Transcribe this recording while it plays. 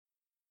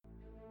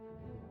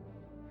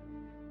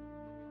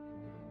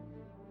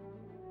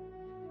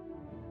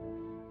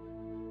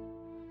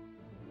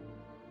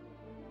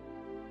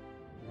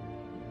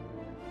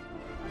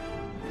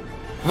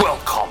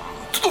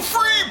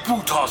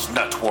Protoss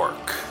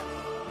Network.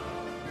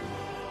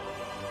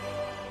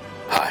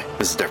 Hi,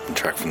 this is Derek from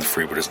Trek from the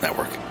Freebooters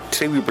Network.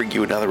 Today we bring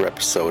you another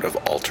episode of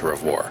Altar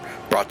of War,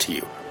 brought to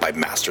you by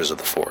Masters of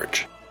the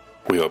Forge.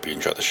 We hope you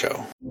enjoy the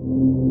show.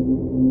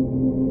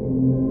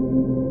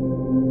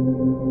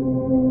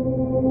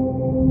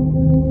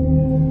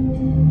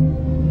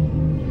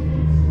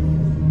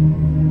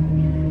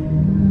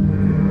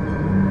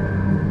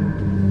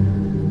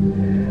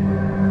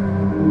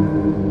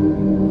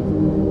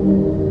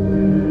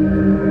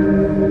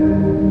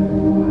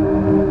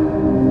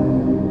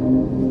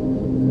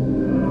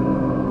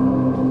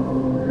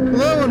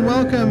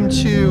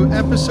 To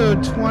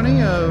episode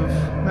 20 of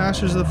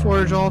Masters of the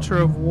Forge Altar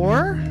of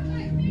War.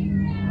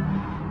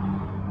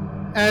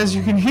 As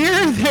you can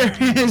hear, there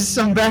is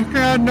some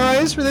background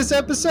noise for this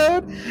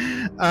episode.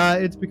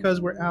 It's because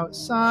we're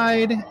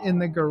outside in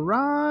the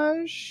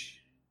garage,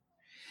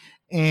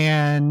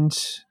 and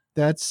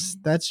that's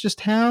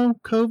just how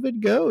COVID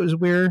goes.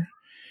 We're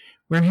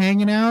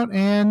hanging out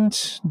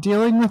and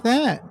dealing with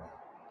that.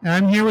 And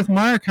I'm here with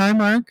Mark. Hi,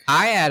 Mark.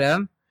 Hi,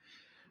 Adam.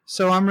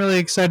 So I'm really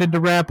excited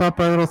to wrap up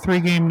our little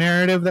 3-game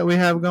narrative that we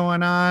have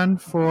going on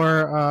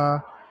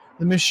for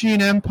the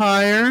Machine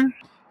Empire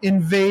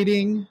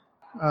invading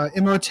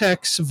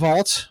Imhotep's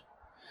vault.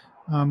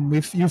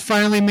 You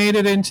finally made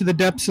it into the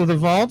depths of the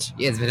vault.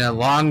 Yeah, it's been a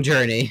long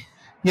journey.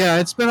 Yeah,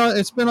 it's been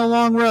a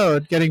long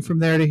road getting from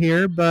there to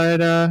here,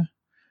 but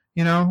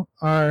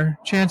our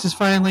chance is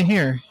finally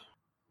here.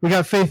 We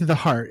got faith of the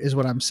heart, is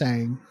what I'm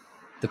saying.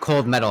 The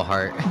cold metal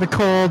heart. The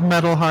cold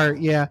metal heart,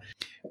 yeah.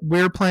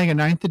 We're playing a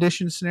 9th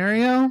edition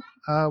scenario.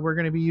 We're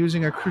going to be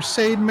using a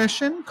crusade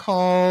mission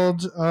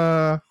called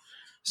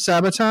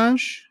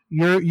Sabotage.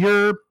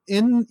 You're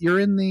in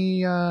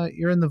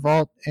the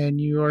vault,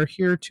 and you are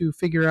here to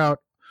figure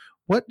out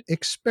what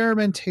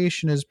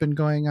experimentation has been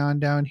going on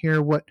down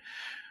here, what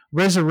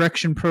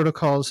resurrection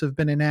protocols have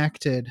been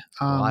enacted.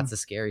 Lots of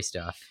scary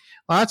stuff.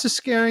 Lots of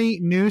scary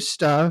new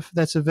stuff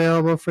that's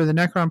available for the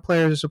Necron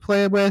players to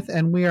play with,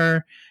 and we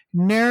are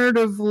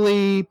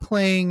narratively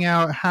playing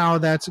out how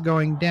that's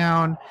going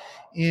down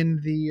in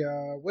the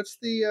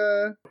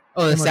the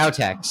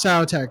Sautek.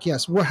 Sautek,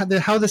 yes.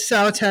 How the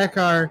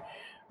Sautek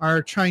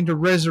are trying to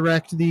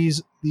resurrect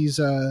these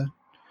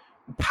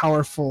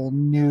powerful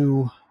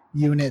new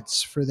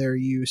units for their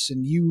use,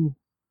 and you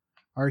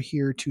are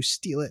here to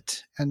steal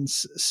it and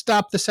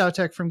stop the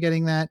Sautek from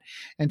getting that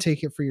and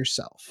take it for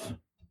yourself.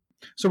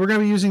 So we're going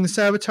to be using the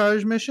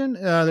Sabotage mission.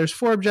 There's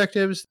 4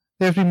 objectives.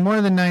 They have to be more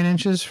than 9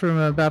 inches from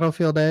a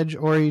battlefield edge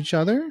or each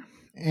other.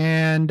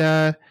 And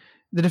the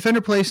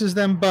defender places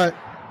them, but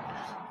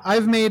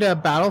I've made a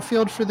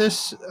battlefield for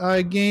this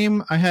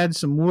game. I had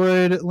some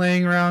wood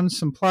laying around,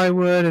 some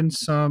plywood, and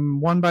some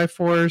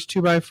 1x4s,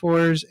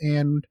 2x4s,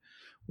 and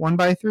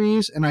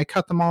 1x3s, and I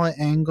cut them all at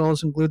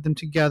angles and glued them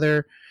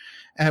together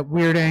at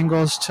weird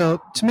angles to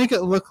make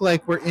it look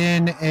like we're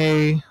in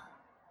a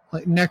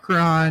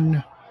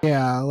Necron.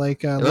 Yeah,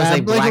 like a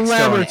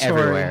laboratory.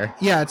 Everywhere.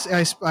 Yeah,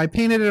 I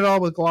painted it all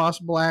with gloss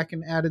black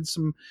and added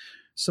some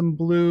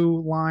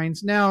blue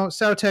lines. Now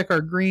Sautek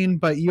are green,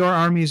 but your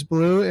army's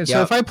blue, and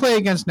so if I play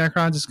against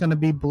Necrons, it's going to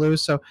be blue.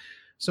 So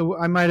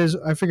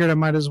I figured I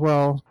might as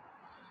well.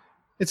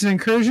 It's an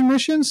incursion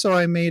mission, so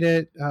I made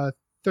it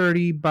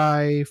 30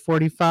 by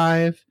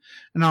 45,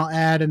 and I'll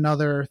add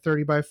another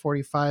 30 by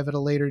 45 at a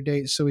later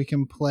date so we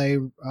can play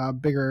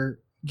bigger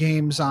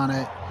games on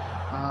it.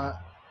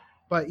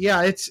 But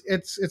yeah, it's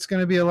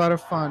going to be a lot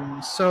of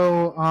fun.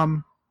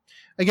 So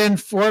again,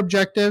 4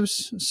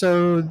 objectives.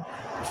 So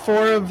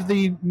 4 of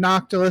the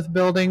Noctilith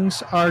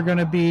buildings are going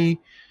to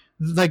be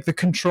like the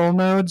control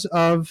nodes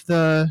of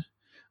the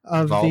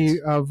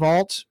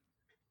vault.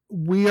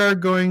 We are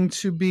going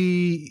to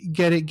be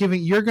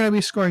you're going to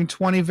be scoring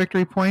 20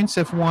 victory points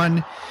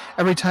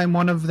every time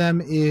one of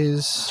them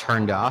is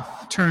turned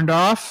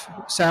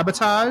off,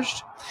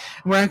 sabotaged.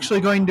 And we're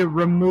actually going to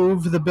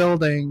remove the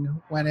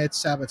building when it's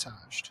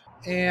sabotaged.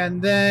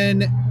 And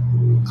then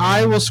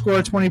I will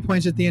score 20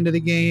 points at the end of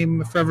the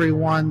game for every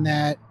one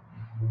that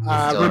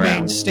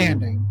remains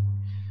standing.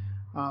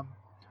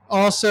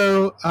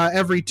 Also,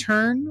 every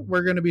turn,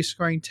 we're going to be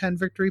scoring 10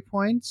 victory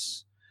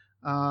points.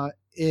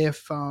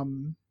 If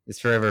it's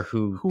forever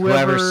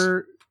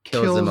whoever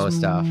kills the most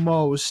stuff.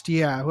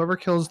 Yeah, whoever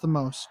kills the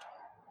most.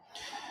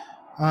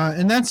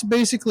 And that's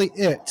basically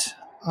it.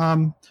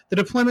 The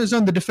deployment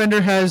zone, the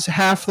defender has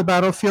half the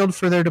battlefield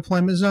for their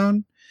deployment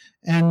zone.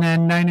 And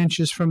then 9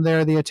 inches from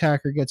there, the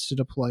attacker gets to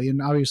deploy.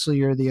 And obviously,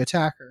 you're the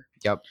attacker.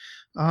 Yep.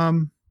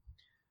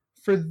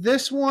 For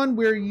this one,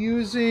 we're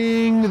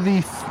using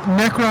the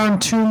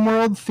Necron Tomb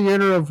World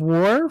Theater of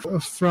War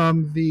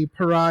from the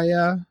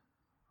Pariah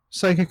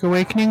Psychic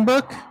Awakening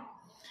book.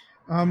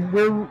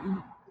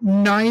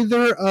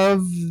 Neither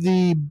of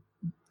the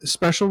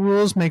special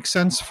rules make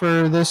sense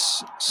for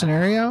this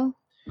scenario.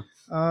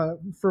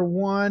 For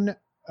one,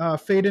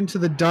 Fade into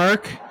the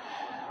Dark.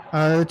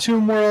 The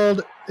Tomb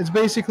World, it's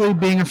basically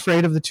being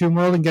afraid of the Tomb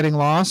World and getting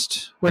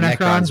lost. We're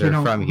Necrons,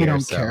 we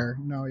don't care.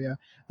 No, yeah.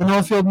 The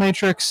Nullfield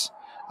Matrix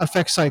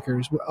affects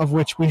Psykers, of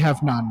which we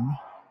have none.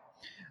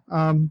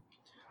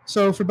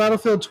 So for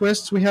Battlefield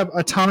Twists, we have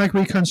Atomic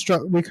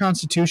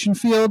Reconstitution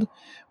Field,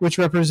 which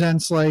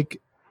represents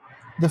like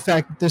the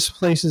fact that this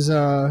place is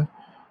a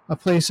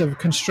place of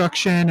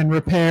construction and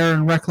repair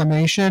and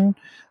reclamation.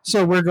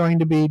 So we're going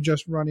to be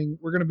just running.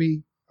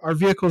 Our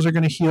vehicles are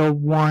going to heal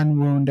 1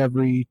 wound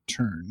every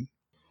turn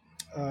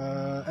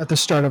at the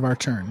start of our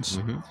turns.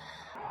 Mm-hmm.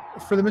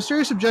 For the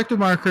mysterious objective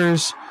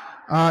markers,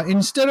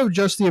 instead of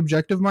just the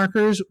objective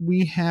markers,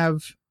 we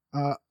have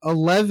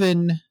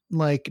 11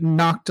 like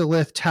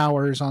Noctilith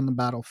towers on the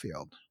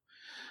battlefield.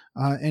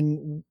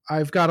 And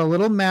I've got a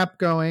little map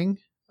going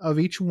of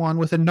each one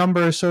with a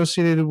number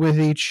associated with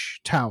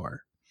each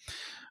tower.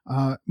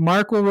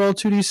 Mark will roll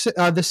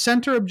 2d6. The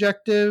center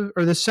objective,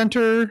 or the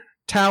center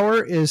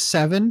tower, is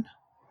 7.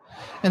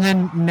 And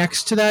then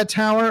next to that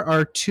tower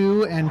are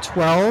 2 and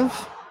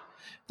 12.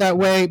 That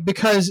way,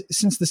 because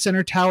since the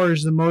center tower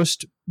is the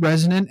most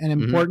resonant and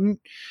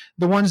important,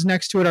 the ones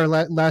next to it are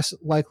less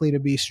likely to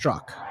be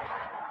struck.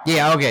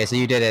 Yeah, okay, so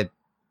you did it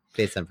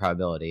based on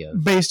probability.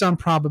 Based on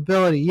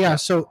probability, yeah.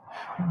 So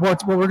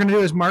what we're going to do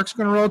is Mark's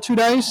going to roll 2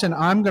 dice, and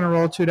I'm going to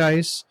roll 2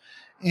 dice.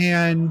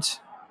 And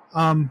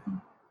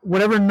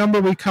whatever number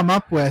we come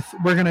up with,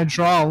 we're going to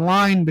draw a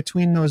line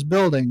between those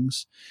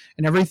buildings.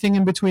 And everything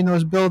in between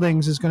those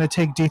buildings is going to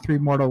take D3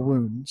 mortal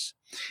wounds.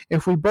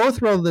 If we both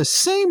roll the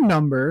same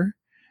number,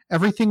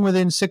 everything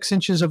within 6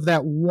 inches of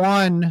that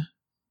one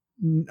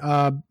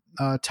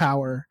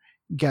tower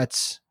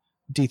gets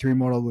D3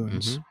 mortal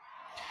wounds. Mm-hmm.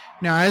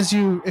 Now, if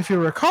you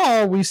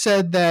recall, we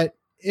said that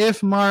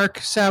if Mark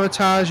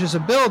sabotages a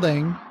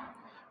building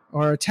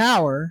or a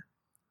tower,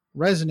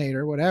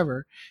 resonator,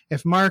 whatever,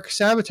 if Mark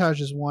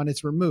sabotages one,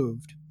 it's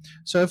removed.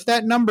 So if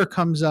that number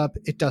comes up,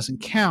 it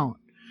doesn't count.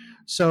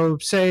 So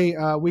say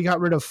we got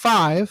rid of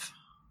 5,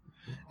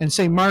 and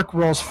say Mark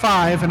rolls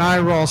 5 and I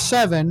roll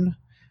 7,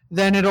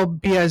 then it'll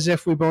be as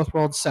if we both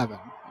rolled 7.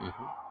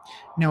 Mm-hmm.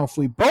 Now, if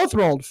we both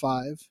rolled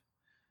 5,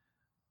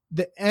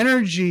 the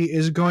energy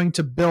is going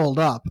to build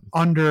up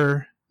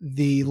under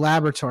the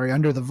laboratory,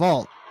 under the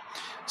vault.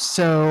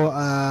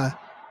 So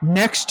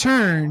next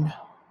turn,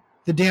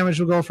 the damage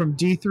will go from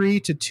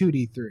D3 to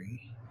 2D3.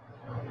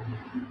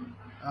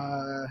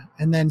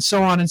 And then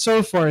so on and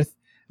so forth.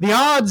 The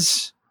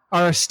odds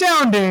are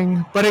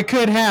astounding, but it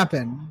could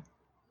happen.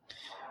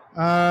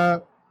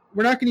 We're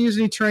not going to use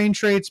any terrain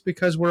traits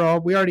because we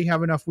already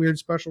have enough weird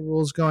special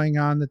rules going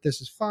on that this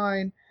is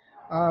fine.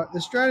 The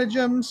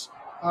stratagems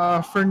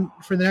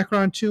for the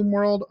Necron Tomb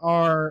World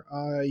are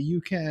you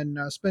can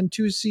spend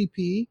 2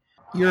 CP.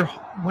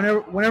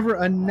 Whenever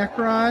a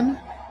Necron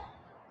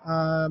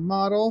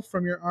model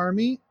from your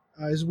army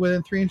is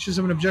within 3 inches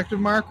of an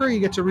objective marker, you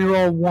get to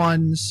reroll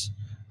 1s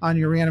on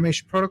your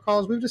reanimation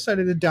protocols. We've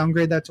decided to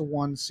downgrade that to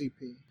 1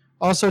 CP.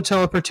 Also,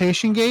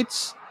 teleportation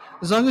gates.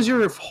 As long as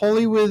you're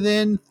wholly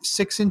within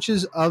 6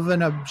 inches of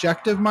an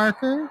objective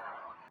marker,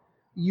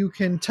 you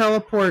can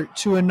teleport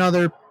to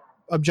another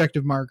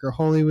objective marker,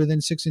 wholly within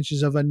 6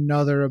 inches of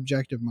another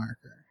objective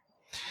marker.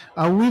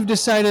 We've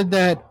decided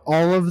that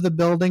all of the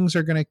buildings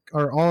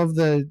all of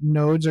the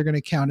nodes are going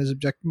to count as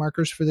objective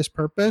markers for this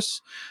purpose.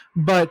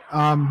 But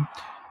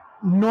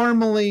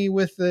normally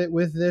with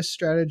this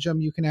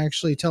stratagem, you can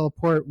actually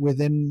teleport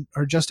within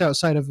or just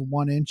outside of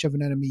 1 inch of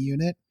an enemy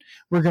unit.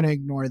 We're going to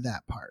ignore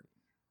that part.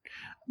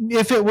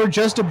 If it were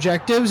just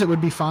objectives, it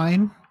would be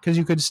fine because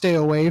you could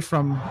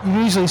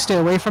easily stay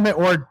away from it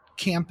or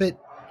camp it.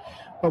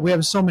 But we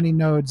have so many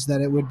nodes that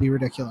it would be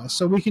ridiculous.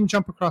 So we can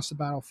jump across the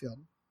battlefield.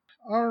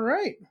 All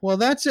right. Well,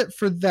 that's it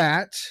for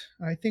that.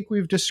 I think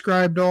we've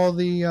described all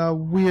the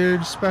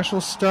weird special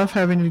stuff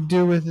having to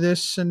do with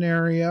this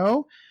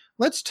scenario.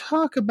 Let's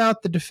talk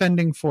about the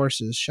defending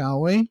forces, shall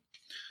we?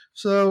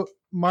 So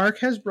Mark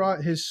has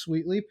brought his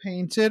sweetly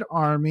painted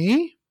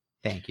army.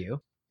 Thank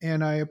you.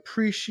 And I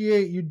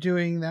appreciate you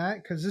doing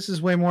that because this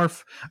is way more...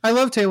 I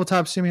love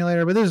Tabletop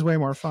Simulator, but this is way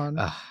more fun.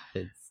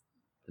 It's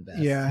the best.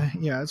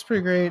 Yeah, it's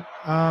pretty great.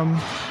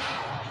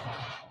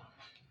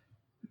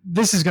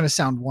 This is going to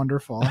sound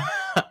wonderful.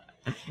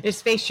 There's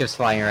spaceships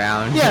flying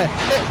around.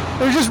 Yeah,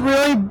 there's just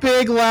really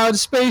big, loud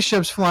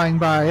spaceships flying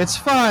by. It's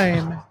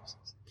fine.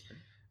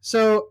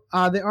 So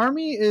the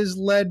army is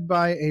led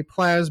by a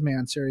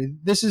Plasmancer.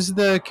 This is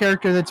the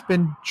character that's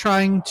been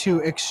trying to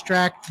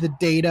extract the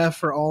data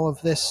for all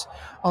of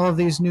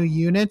these new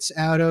units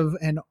out of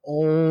an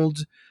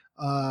old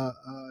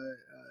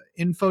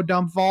info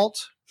dump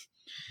vault.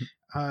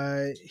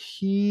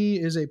 He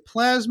is a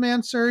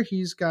Plasmancer.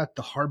 He's got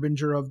the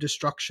Harbinger of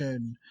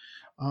Destruction.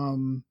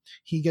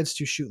 He gets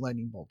to shoot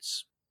lightning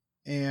bolts,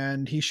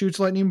 and he shoots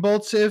lightning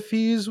bolts if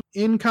he's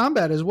in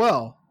combat as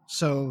well.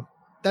 So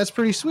that's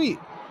pretty sweet.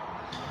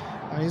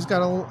 He's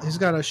got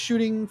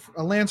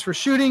a lance for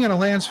shooting and a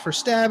lance for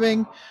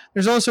stabbing.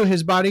 There's also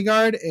his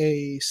bodyguard,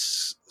 a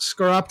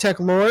Skoroptek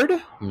Lord,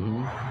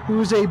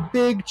 who's a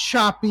big,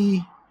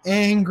 choppy,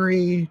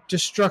 angry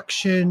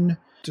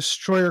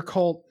destroyer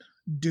cult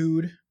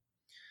dude.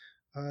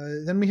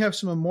 Then we have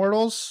some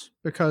immortals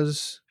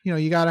because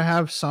you got to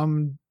have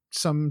some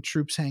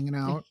troops hanging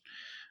out.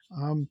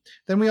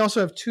 Then we also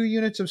have 2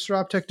 units of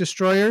Skoroptek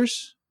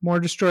destroyers. more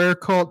Destroyer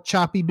Cult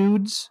choppy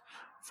dudes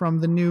from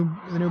the new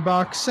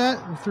box set.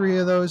 3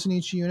 of those in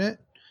each unit.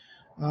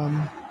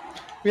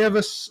 We have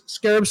a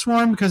Scarab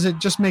Swarm because it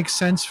just makes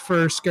sense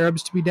for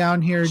Scarabs to be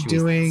down here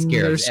doing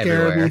their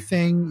Scaraby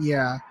thing.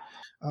 Yeah.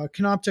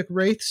 Canoptek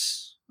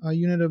Wraiths, a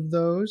unit of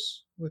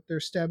those with their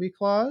stabby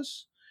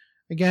claws.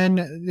 Again,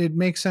 it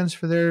makes sense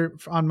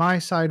on my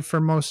side for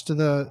most of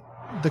the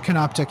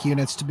Canoptek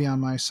units to be on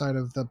my side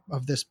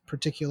of this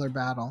particular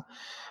battle.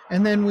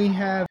 And then we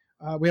have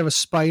a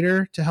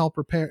Spider to help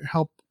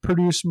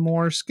produce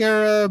more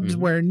Scarabs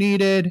where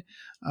needed,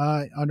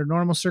 under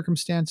normal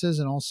circumstances,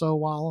 and also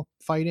while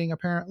fighting,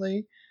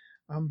 apparently.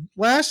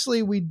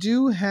 Lastly, we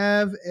do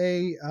have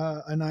a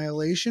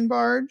Annihilation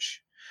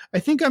Barge. I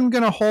think I'm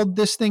going to hold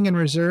this thing in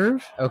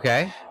reserve.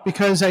 Okay.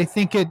 Because I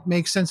think it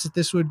makes sense that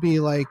this would be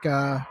like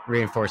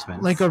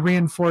reinforcement. Like a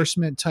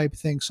reinforcement type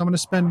thing. So I'm going to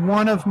spend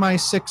one of my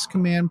 6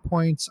 command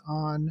points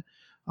on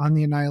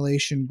the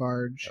Annihilation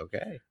Barge.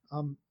 Okay.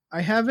 I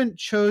haven't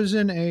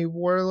chosen a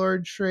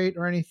Warlord trait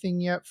or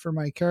anything yet for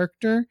my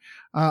character.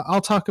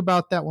 I'll talk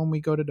about that when we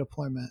go to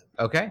deployment.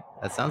 Okay,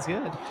 that sounds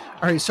good. All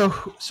right,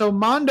 so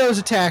Mondo's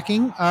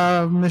attacking.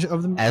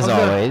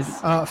 Always.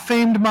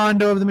 Famed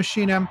Mondo of the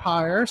Machine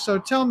Empire. So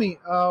tell me,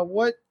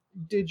 what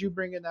did you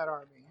bring in that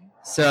army?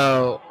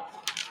 So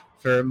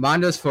for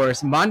Mondo's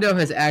force, Mondo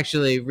has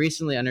actually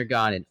recently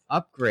undergone an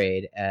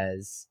upgrade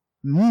as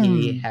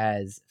he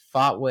has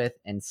fought with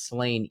and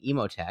slain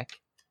Emotech.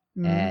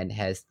 And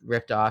has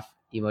ripped off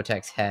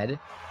Emotech's head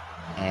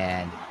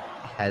and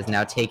has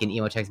now taken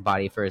Emotech's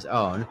body for his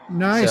own.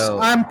 Nice. So,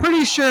 I'm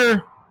pretty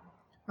sure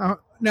that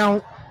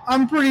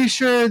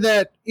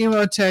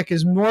Emotech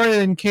is more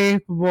than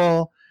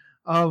capable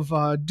of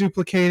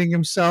duplicating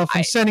himself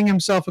and sending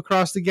himself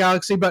across the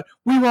galaxy, but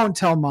we won't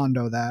tell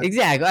Mondo that.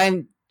 Exactly.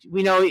 And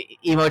we know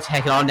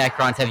Emotech and all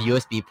Necrons have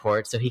USB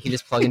ports, so he can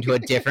just plug into a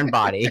different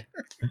body.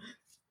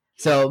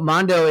 So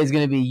Mondo is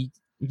going to be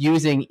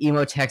using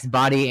Emotech's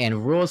body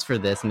and rules for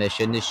this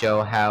mission to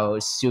show how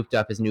souped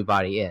up his new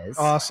body is.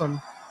 Awesome.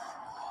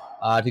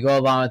 To go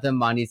along with him,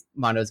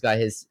 Mondo's got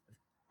his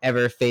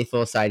ever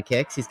faithful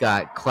sidekicks. He's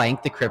got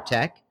Clank the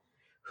Cryptek,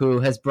 who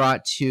has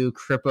brought 2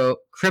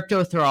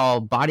 Crypto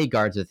Thrall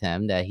bodyguards with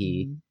him that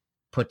he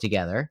put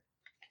together.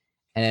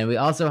 And then we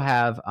also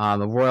have a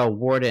Royal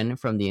Warden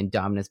from the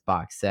Indominus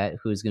box set,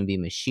 who's going to be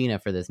Machina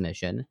for this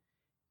mission.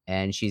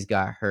 And she's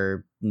got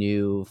her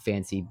new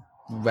fancy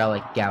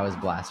relic Gauss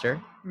blaster.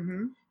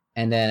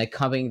 And then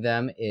accompanying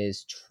them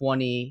is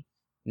 20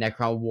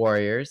 Necron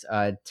warriors.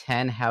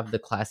 10 have the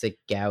classic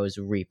Gauss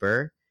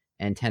Reaper,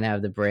 and 10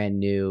 have the brand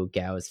new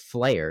Gauss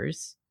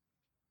Flayers.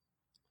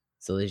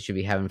 So they should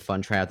be having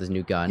fun trying out those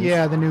new guns.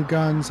 Yeah, the new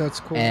guns. That's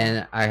cool.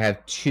 And I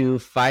have 2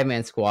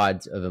 5-man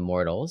squads of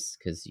Immortals,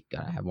 because you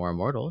gotta have more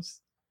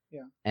Immortals.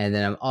 Yeah. And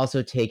then I'm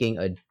also taking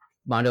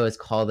Mondo has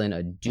called in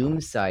a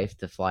Doom Scythe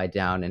to fly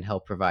down and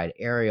help provide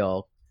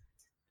aerial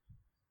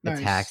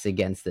attacks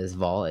against this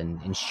vault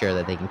and ensure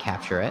that they can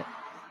capture it.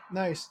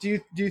 Nice. Do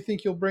you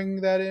think you'll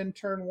bring that in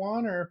turn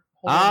 1 or?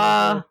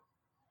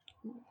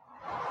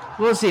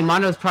 We'll see.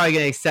 Mondo's probably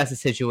going to assess the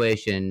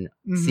situation,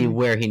 see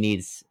where he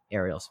needs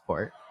aerial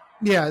support.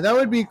 Yeah, that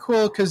would be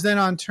cool because then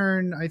on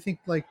turn, I think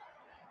like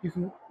you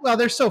can. Well,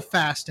 they're so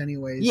fast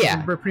anyways. Yeah,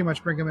 you can pretty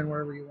much bring them in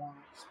wherever you want.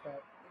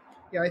 But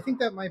yeah, I think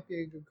that might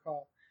be a good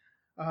call.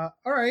 All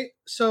right,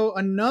 so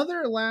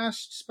another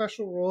last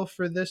special rule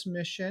for this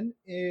mission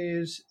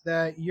is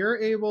that you're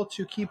able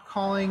to keep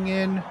calling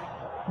in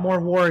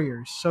more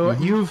warriors. So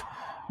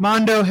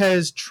Mondo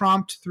has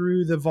tromped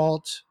through the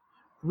vault,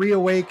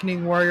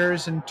 reawakening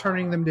warriors and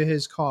turning them to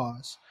his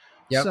cause.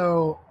 Yep.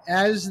 So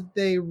as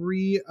they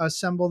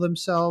reassemble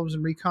themselves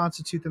and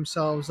reconstitute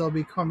themselves, they'll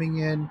be coming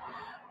in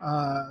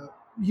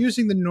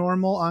using the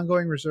normal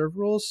ongoing reserve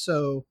rules.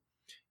 So,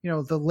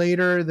 the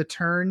later the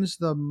turns,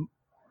 the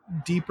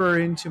deeper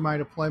into my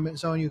deployment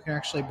zone you can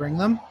actually bring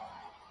them.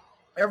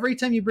 Every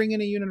time you bring in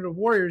a unit of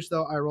warriors,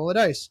 though, I roll a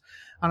dice.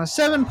 On a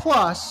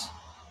 7+,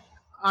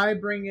 I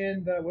bring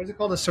in the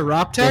The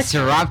Seroptek? The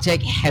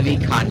Seroptek Heavy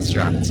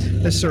Construct.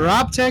 The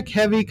Seroptek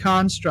Heavy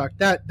Construct.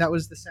 That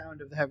was the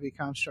sound of the Heavy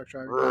Construct.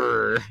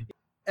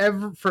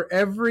 For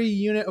every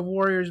unit of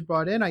warriors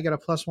brought in, I get a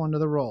 +1 to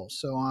the roll.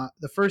 So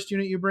the first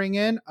unit you bring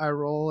in, I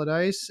roll a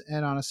dice,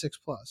 and on a 6+.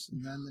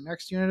 And then the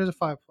next unit is a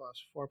 5+,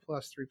 4+,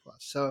 3+.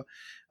 So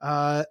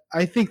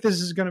I think this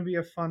is going to be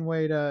a fun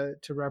way to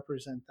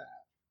represent that.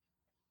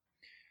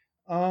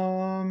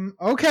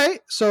 Okay,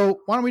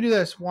 so why don't we do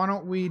this? Why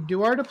don't we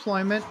do our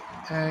deployment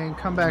and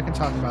come back and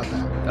talk about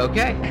that?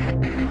 Okay.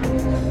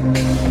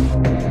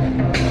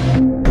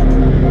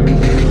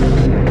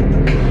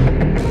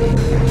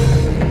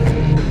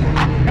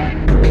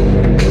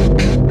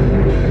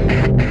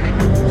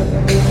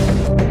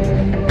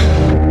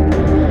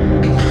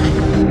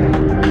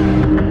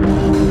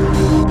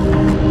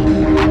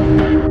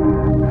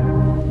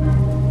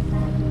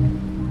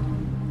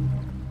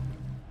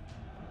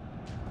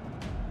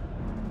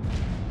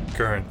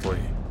 Currently,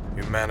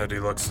 humanity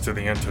looks to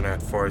the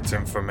internet for its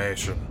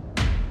information.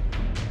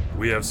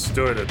 We have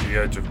stood at the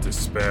edge of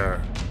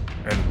despair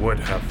and would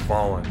have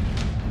fallen,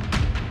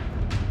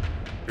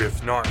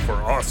 if not for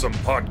awesome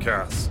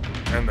podcasts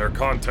and their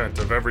content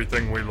of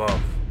everything we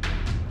love.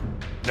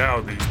 Now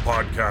these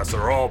podcasts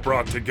are all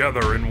brought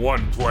together in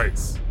one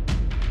place.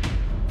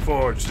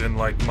 Forged in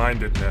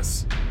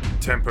like-mindedness,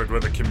 tempered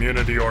with a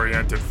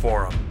community-oriented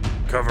forum,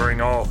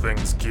 covering all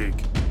things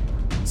geek,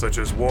 such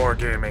as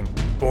wargaming,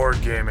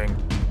 board gaming,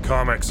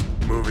 comics,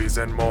 movies,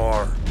 and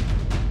more.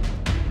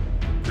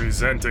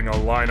 Presenting a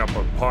lineup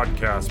of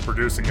podcasts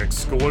producing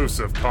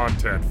exclusive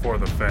content for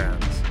the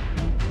fans.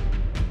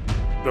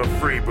 The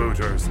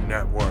Freebooters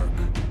Network.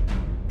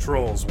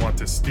 Trolls want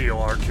to steal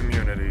our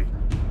community.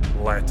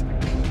 Let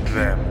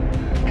them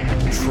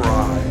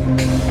try.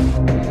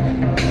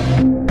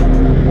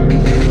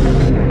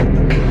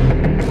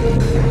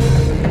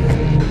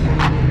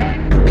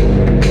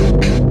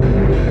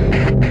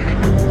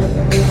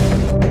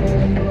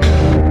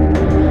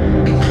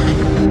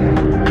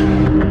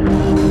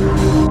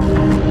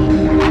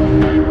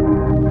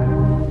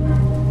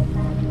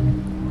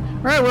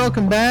 All right,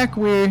 welcome back.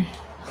 We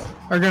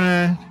are going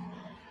to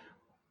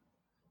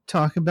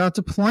talk about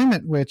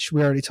deployment, which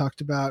we already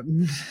talked about.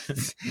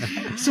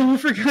 So we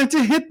forgot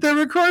to hit the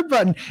record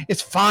button.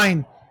 It's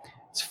fine.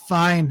 It's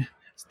fine.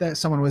 That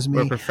someone was me.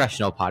 We're a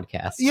professional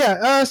podcast.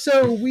 Yeah.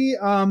 So we,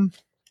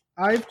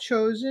 I've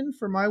chosen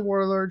for my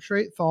warlord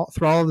trait,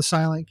 Thrall of the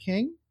Silent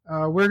King.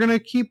 We're going to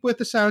keep with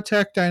the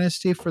Sautek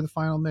dynasty for the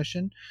final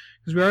mission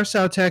because we are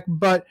Sautek,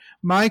 but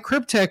my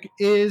Cryptek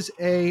is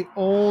a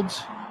old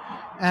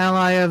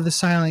ally of the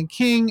Silent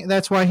King.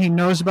 That's why he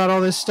knows about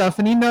all this stuff,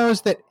 and he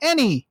knows that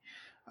any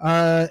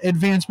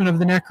advancement of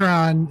the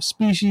Necron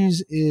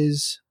species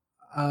is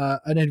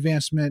an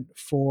advancement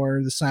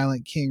for the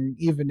Silent King,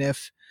 even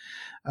if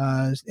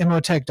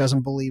Imhotep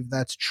doesn't believe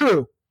that's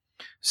true.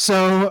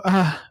 So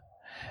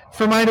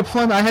for my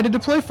deployment, I had to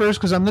deploy first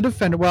because I'm the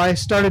defender. Well, I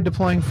started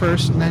deploying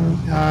first, and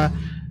then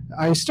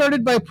I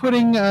started by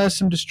putting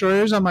some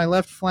destroyers on my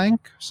left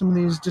flank. Some of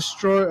these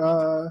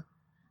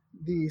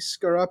the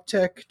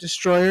Scaruptech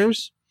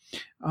destroyers.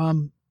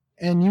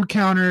 And you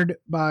countered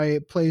by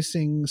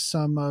placing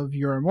some of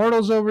your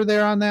immortals over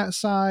there on that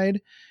side.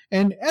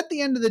 And at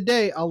the end of the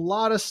day, a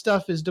lot of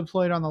stuff is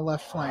deployed on the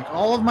left flank.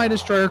 All of my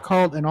destroyer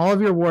cult and all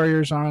of your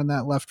warriors are on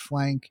that left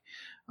flank.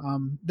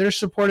 They're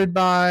supported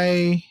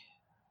by...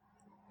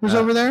 Who's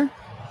over there?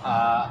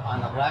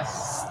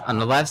 On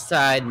the left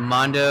side,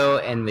 Mondo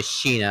and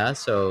Machina,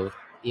 so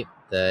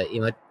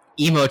the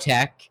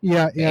Emotech,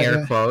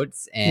 air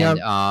quotes,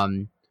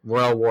 and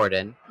Royal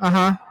Warden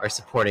are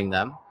supporting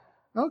them.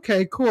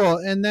 Okay, cool.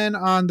 And then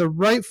on the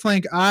right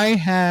flank, I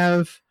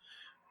have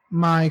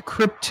my my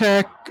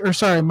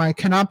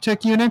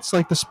Canoptech units,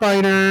 like the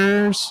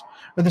spiders,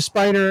 or the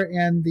spider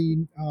and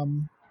the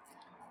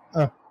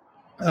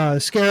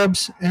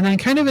scarabs. And then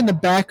kind of in the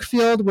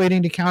backfield,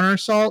 waiting to counter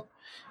assault,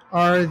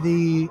 are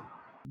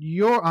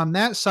on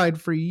that side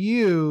for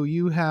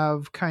you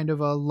have kind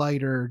of a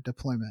lighter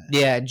deployment.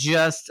 Yeah,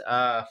 just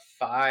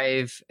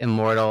 5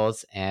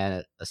 immortals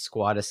and a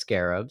squad of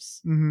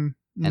scarabs. Mm-hmm.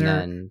 And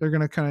then they're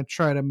going to kind of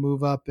try to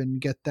move up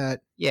and get that.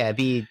 Yeah,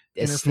 be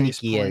as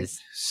sneaky as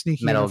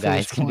metal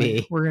guys can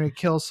be. We're going to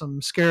kill some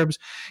scarabs.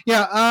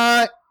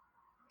 Yeah,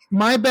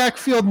 my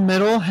backfield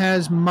middle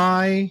has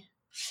my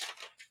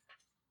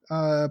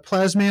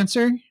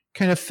Plasmancer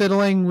kind of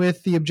fiddling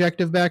with the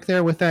objective back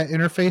there with that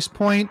interface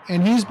point,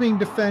 and he's being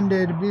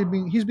defended.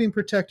 He's being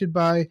protected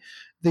by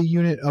the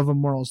unit of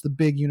immortals, the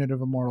big unit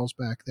of immortals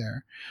back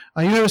there.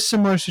 You have a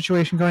similar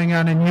situation going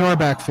on in your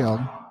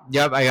backfield.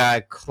 Yep, I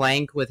got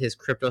Clank with his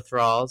Crypto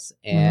Thralls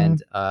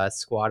and a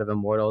squad of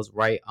immortals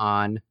right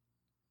on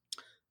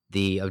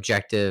the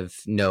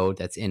objective node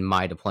that's in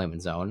my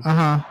deployment zone.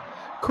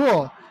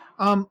 Cool.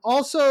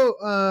 Also,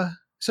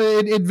 so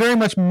it very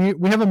much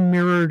we have a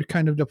mirrored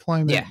kind of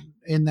deployment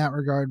in that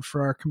regard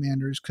for our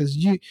commanders, because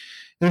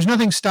there's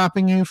nothing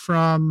stopping you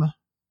from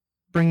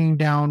bringing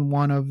down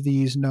one of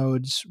these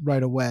nodes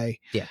right away.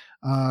 Yeah.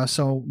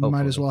 So we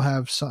might as well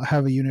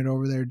have a unit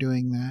over there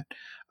doing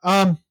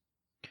that.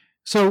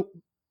 So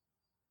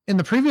in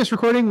the previous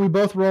recording, we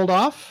both rolled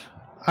off.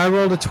 I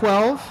rolled a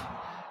 12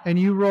 and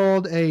you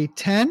rolled a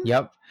 10.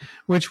 Yep.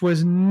 Which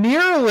was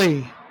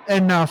nearly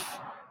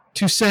enough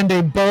to send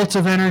a bolt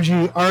of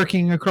energy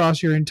arcing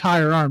across your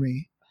entire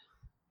army.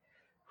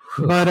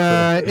 But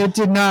it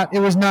did not. It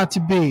was not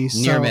to be.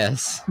 Near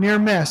miss. Near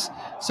miss.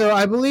 So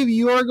I believe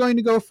you are going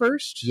to go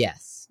first.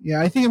 Yes. Yeah,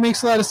 I think it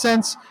makes a lot of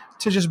sense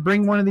to just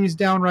bring one of these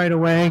down right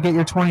away, get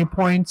your 20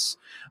 points.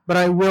 But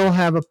I will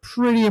have a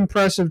pretty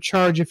impressive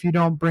charge if you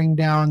don't bring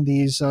down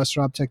these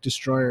Scaruptech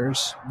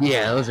destroyers.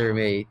 Yeah, those are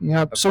me.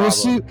 Yep. So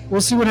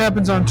we'll see what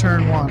happens on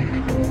turn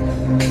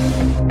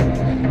 1.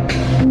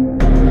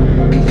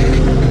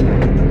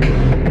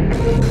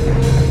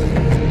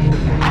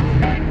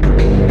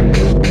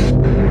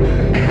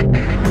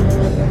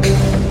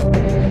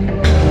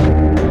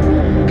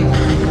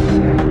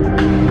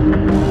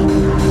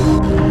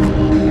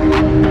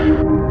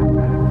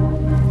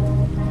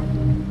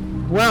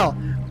 Well,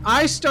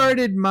 I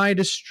started my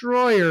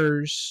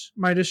destroyers,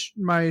 my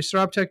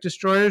Scaruptech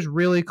destroyers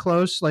really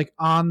close, like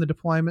on the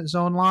deployment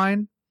zone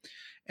line,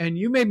 and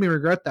you made me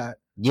regret that.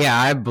 Yeah,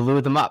 I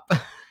blew them up.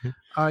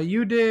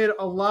 You did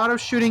a lot of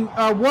shooting.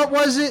 What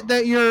was it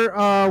that your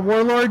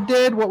warlord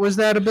did? What was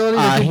that ability?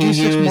 He D6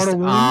 used mortal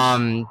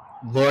wounds?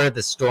 Lord of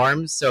the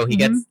Storms, so he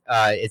gets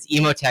it's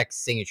Emotech's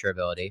signature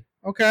ability.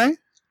 Okay.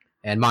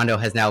 And Mondo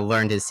has now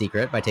learned his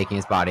secret by taking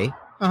his body.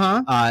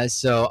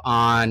 So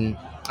I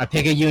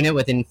pick a unit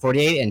within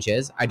 48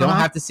 inches. I don't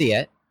have to see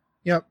it.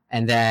 Yep.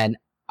 And then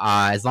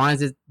as long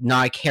as it's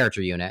not a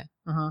character unit,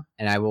 and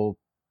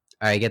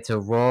I get to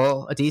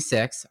roll a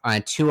d6. On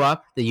a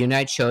 2-up, the unit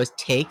I chose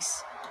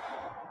takes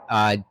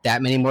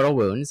that many mortal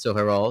wounds. So if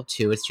I roll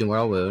 2, it's 2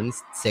 mortal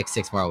wounds.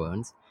 6 mortal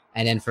wounds.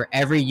 And then for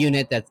every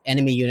unit that's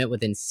enemy unit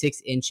within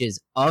 6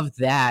 inches of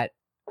that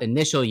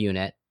initial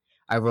unit,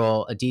 I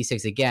roll a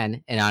d6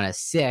 again. And on a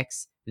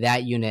 6,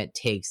 that unit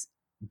takes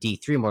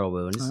d3 mortal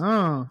wounds.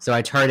 So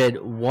I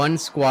targeted one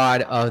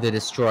squad of the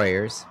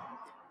destroyers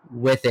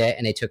with it,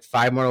 and they took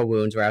 5 mortal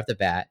wounds right off the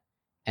bat.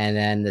 And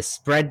then the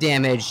spread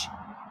damage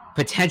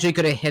potentially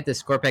could have hit the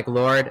Scorpic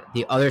Lord,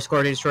 the other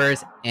Scorpion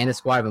Destroyers, and a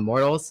squad of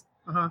Immortals.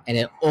 And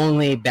it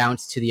only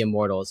bounced to the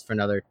Immortals for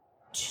another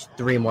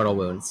 3 mortal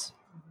wounds.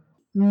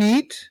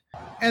 Neat.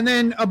 And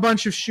then a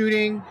bunch of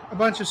shooting, a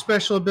bunch of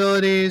special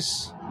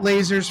abilities,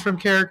 lasers from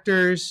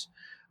characters.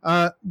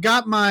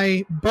 Got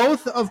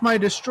both of my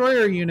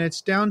destroyer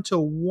units down to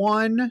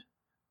 1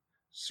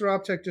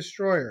 Soroptech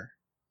destroyer.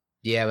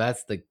 Yeah,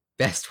 that's the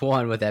best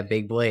one with that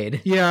big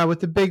blade. Yeah, with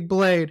the big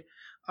blade.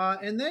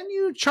 And then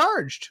you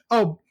charged.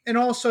 Oh, and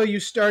also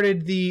you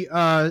started the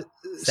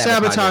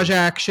sabotage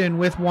action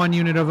with 1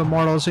 unit of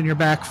Immortals in your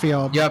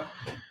backfield. Yep.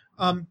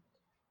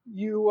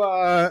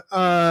 You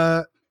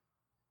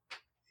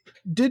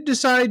did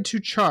decide to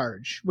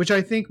charge, which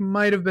I think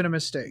might have been a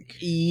mistake.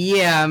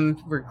 Yeah,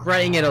 I'm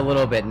regretting it a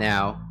little bit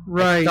now.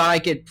 Right. I thought I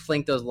could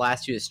flink those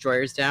last 2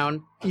 destroyers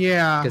down.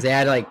 Yeah. Because they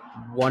had like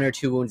 1 or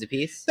 2 wounds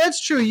apiece.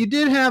 That's true. You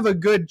did have a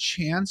good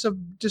chance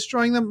of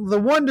destroying them. The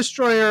 1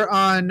 destroyer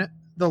on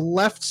the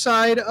left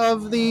side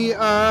of the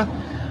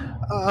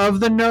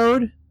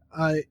node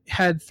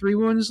had 3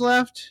 wounds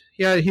left.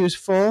 Yeah, he was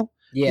full.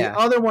 Yeah. The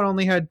other one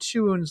only had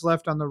 2 wounds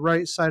left on the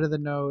right side of the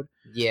node.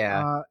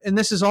 Yeah. And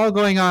this is all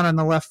going on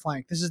the left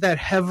flank. This is that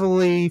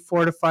heavily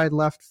fortified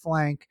left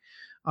flank.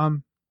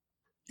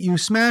 You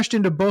smashed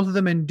into both of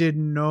them and did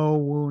no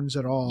wounds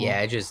at all.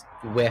 Yeah, it just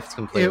whiffed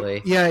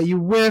completely. You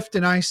whiffed,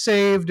 and I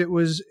saved. It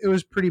was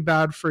pretty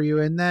bad for you.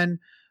 And then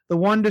the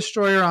 1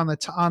 destroyer on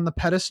the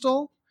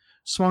pedestal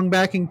swung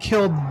back and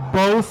killed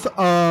both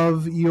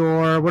of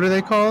your, what are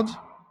they called?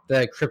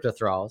 The Crypto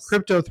Thralls.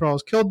 Crypto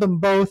Thralls. Killed them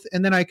both,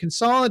 and then I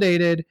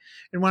consolidated.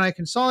 And when I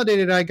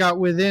consolidated, I got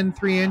within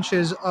 3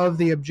 inches of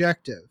the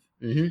objective,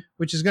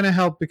 which is going to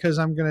help because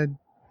I'm going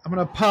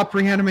to pop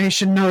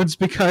reanimation nodes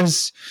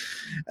because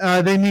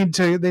they need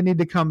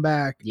to come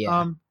back.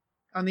 Yeah.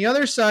 On the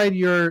other side,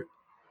 you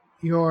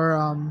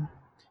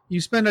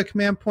spend a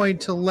command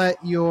point to let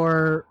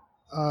your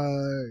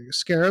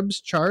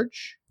scarabs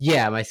charge.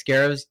 Yeah, my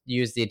scarabs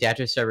use the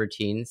adaptive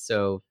subroutine,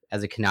 so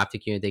as a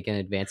Canoptic unit, they can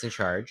advance and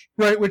charge.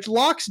 Right, which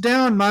locks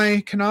down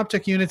my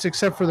Canoptic units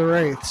except for the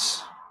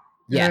Wraiths.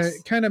 Yes.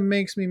 It kind of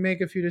makes me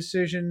make a few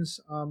decisions.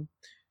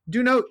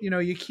 Do note,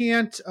 you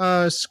can't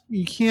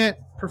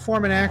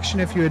perform an action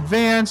if you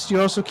advanced.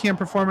 You also can't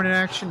perform an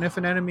action if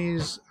an enemy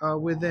is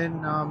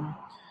within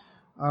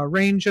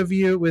range of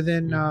you,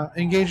 within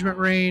engagement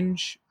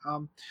range.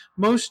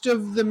 Most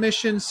of the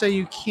missions say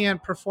you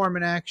can't perform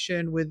an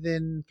action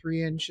within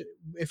 3 inches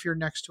if you're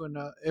next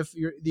to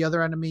the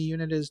other enemy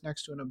unit is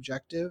next to an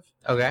objective.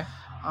 Okay.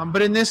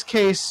 But in this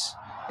case,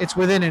 it's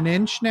within an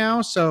inch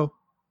now, so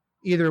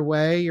either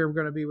way, you're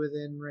going to be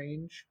within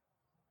range.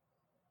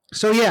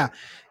 So yeah,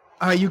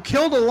 you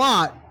killed a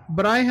lot,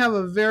 but I have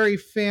a very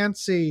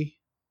fancy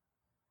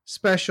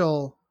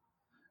special,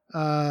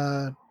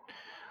 a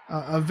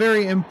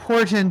very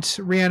important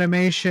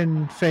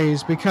reanimation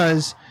phase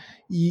because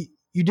you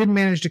didn't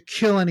manage to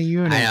kill any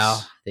units. I know.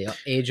 The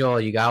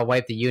age-old, you gotta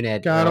wipe the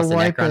unit, gotta or else the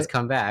wipe Necrons it.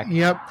 come back.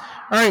 Yep.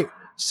 All right.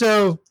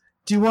 So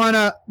do you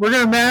wanna? We're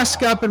gonna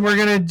mask up and we're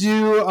gonna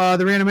do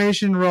the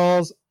reanimation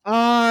rolls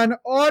on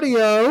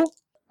audio.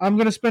 I'm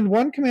gonna spend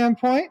 1 command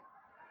point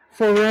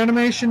for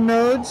reanimation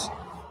nodes.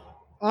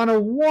 On a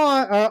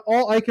 1,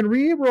 I can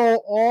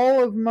re-roll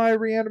all of my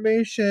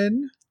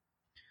reanimation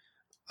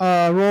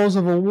rolls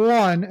of a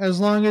 1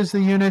 as long as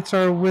the units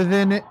are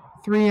within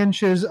 3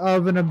 inches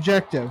of an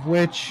objective,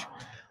 which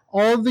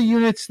all of the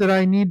units that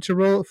I need to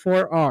roll it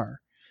for are,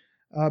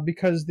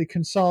 because the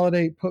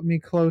consolidate put me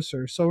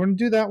closer. So we're going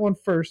to do that one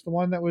first, the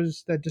one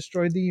that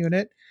destroyed the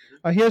unit.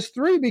 He has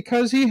 3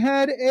 because he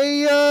had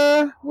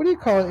a, what do you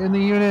call it in the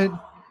unit?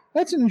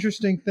 That's an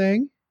interesting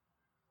thing.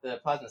 The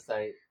plasma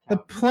site. The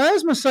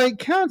plasma site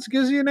counts,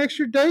 gives you an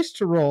extra dice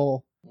to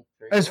roll.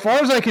 As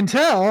far as I can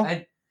tell.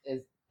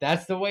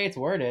 That's the way it's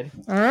worded.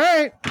 All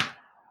right.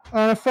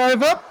 On a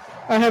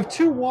 5-up, I have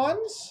 2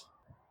 1s.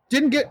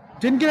 Didn't get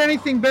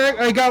anything back.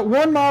 I got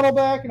 1 model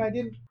back, and I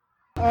did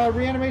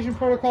reanimation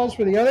protocols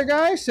for the other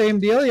guy. Same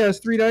deal. He has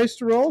 3 dice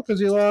to roll because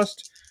he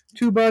lost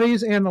 2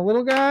 buddies and the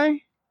little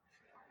guy.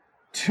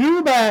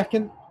 2 back,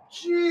 and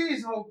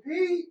jeez, oh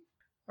Pete.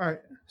 All right.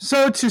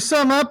 So to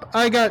sum up,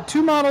 I got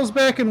 2 models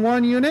back in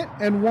one unit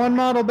and 1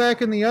 model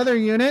back in the other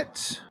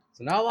unit.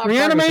 So not a lot.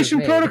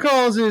 Reanimation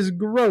Protocols is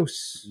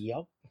gross.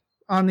 Yep.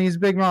 On these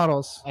big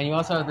models. And you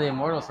also have the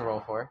Immortals to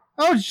roll for.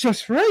 Oh,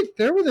 just right.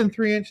 They're within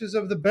 3 inches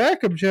of the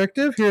back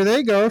objective. Here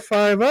they go.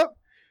 5 up.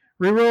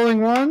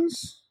 Rerolling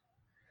 1s.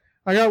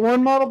 I got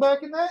 1 model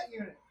back in that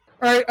unit.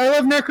 All right. I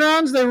love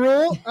Necrons. They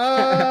roll.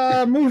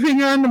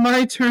 Moving on to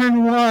my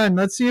turn 1.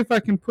 Let's see if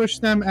I can push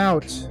them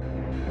out.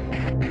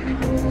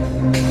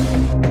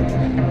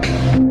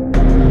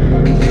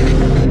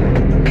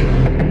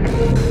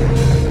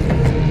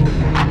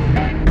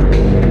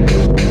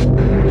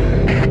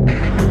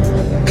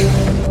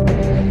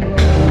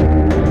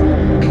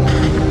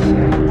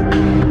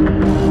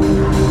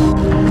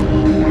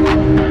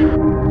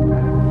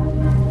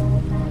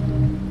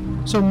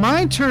 So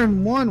my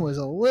turn 1 was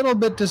a little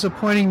bit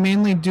disappointing,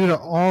 mainly due to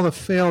all the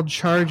failed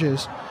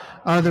charges.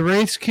 The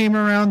Wraiths came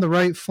around the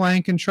right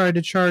flank and tried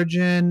to charge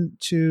in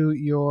to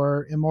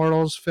your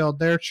Immortals, failed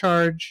their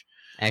charge.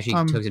 Actually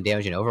took some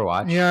damage in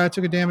Overwatch. Yeah, I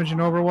took a damage in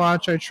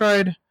Overwatch. I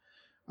tried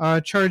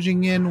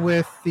charging in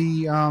with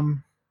the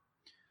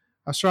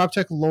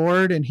Soroptech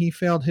Lord, and he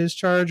failed his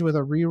charge with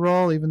a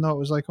reroll, even though it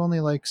was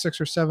only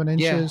 6 or 7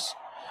 inches.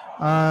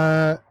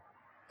 Yeah.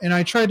 And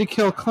I tried to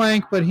kill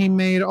Clank, but he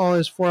made all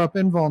his 4-up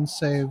invuln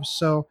saves.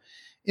 So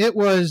that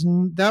was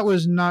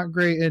not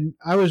great. And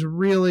I was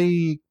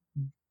really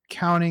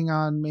counting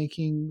on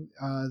making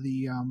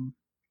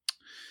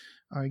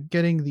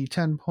getting the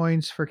 10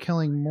 points for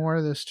killing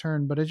more this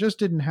turn, but it just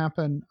didn't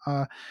happen.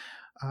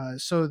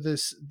 So the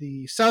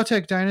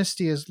Sautek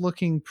Dynasty is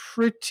looking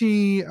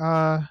pretty...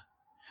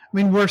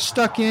 we're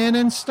stuck in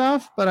and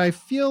stuff, but I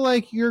feel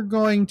like you're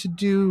going to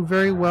do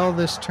very well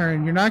this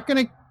turn. You're not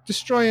going to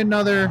destroy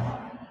another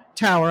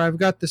tower. I've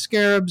got the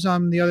Scarabs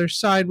on the other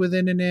side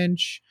within an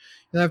inch.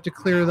 You'll have to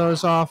clear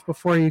those off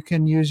before you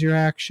can use your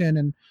action.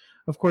 And,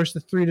 of course,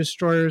 the 3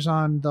 destroyers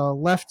on the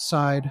left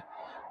side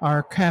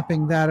are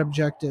capping that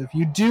objective.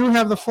 You do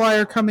have the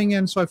flyer coming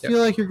in, so I feel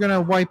like you're going to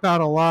wipe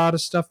out a lot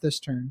of stuff this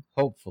turn.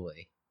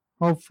 Hopefully.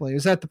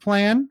 Is that the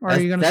plan? Or are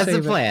you going to save it?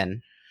 That's the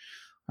plan.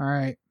 All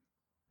right.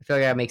 I feel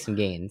like I gotta make some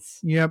gains.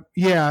 Yep.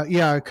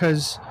 Yeah,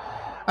 because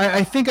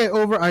I think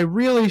I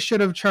really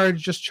should have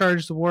charged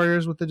the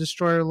Warriors with the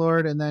Destroyer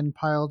Lord and then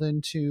piled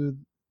into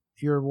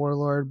your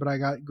Warlord, but I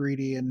got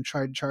greedy and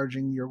tried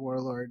charging your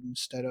Warlord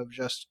instead of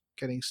just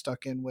getting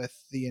stuck in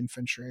with the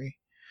infantry.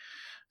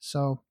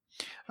 So,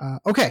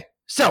 okay.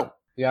 So,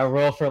 we gotta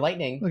roll for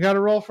lightning. Let's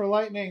roll for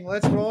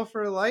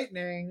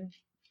lightning.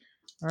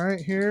 All right,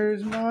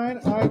 here's mine.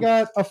 I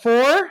got a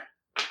 4.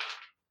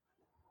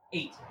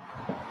 8.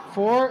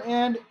 4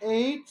 and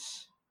 8.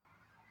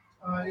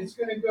 It's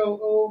going to go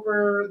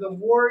over the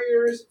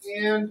Warriors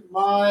and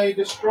my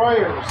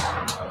Destroyers.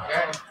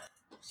 Okay.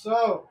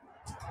 So,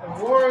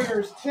 the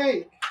Warriors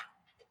take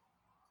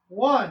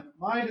 1.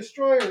 My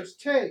Destroyers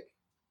take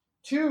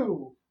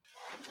 2.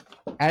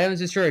 Adam's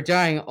Destroyer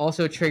dying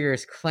also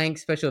triggers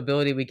Clank's special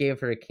ability we gave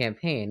for the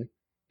campaign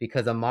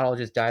because a model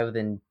just died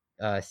within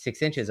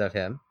 6 inches of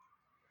him.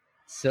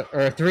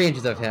 Or 3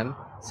 inches of him.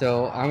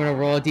 So I'm going to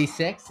roll a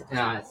d6, and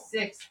on a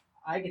 6,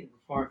 I get to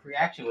perform a free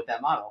action with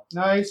that model.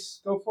 Nice.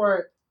 Go for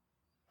it.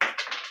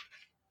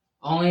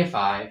 Only a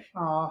 5.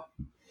 Aw.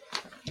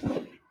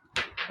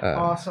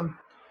 Awesome.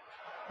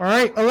 All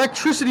right.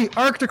 Electricity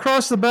arced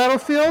across the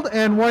battlefield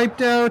and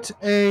wiped out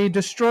a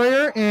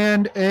Destroyer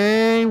and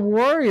a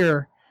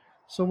Warrior.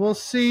 So we'll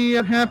see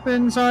what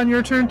happens on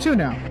your turn 2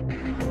 now.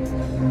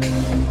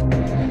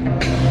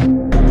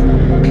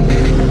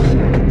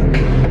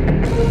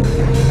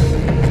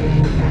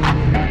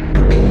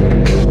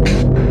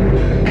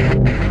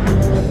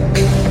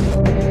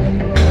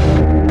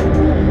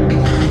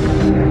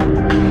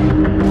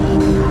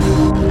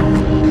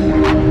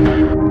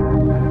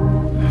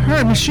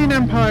 Machine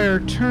Empire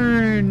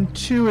turn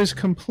 2 is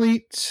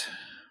complete.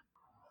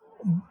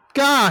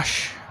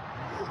 Gosh,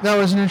 that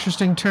was an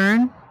interesting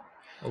turn.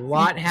 A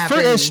lot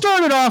happened. It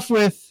started off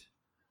with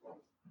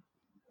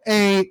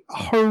a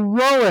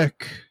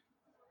heroic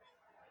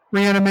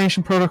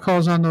reanimation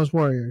protocols on those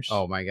Warriors.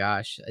 Oh my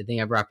gosh. I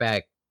think I brought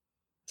back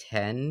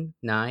 10,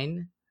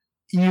 9.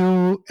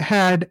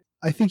 I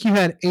think you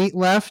had 8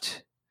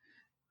 left,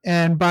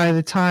 and by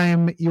the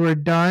time you were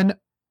done,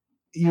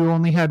 you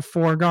only had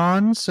 4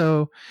 gone,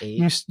 so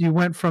 8. you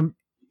went from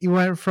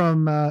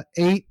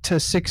 8 to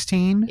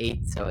 16.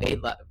 8, so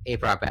 8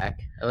 brought back.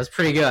 That was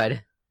pretty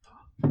good.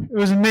 It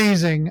was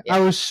amazing. Yeah. I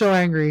was so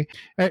angry.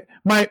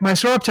 My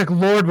Soroptech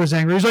Lord was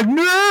angry. He's like,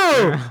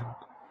 no!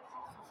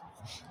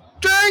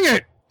 Dang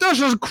it!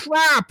 This is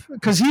crap!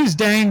 Because he was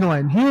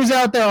dangling. He was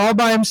out there all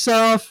by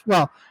himself.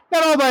 Well,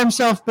 not all by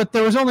himself, but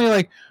there was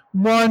only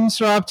one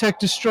Soroptech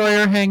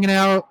Destroyer hanging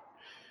out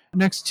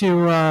next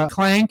to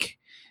Clank,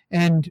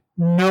 and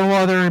no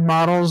other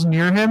models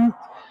near him.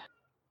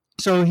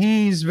 So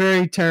he's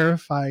very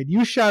terrified.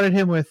 You shot at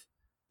him with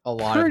a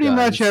lot pretty of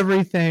much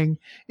everything,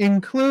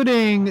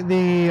 including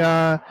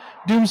the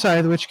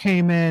Doomscythe, which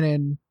came in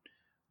and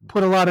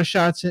put a lot of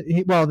shots.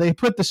 They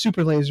put the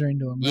super laser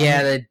into him. Right?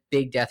 Yeah, the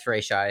big death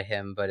ray shot at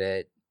him, but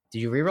did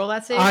you reroll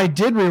that save? I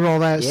did reroll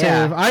that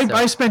Yeah, save.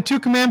 I spent 2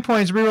 command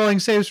points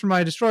rerolling saves for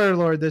my Destroyer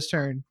Lord this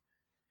turn.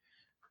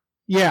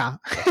 Yeah.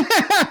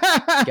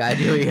 Gotta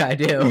do what you gotta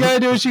do. You gotta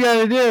do what you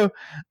gotta do.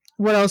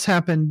 What else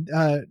happened?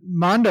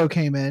 Mondo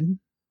came in.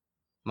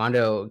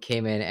 Mondo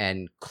came in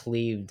and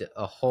cleaved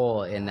a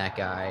hole in that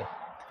guy,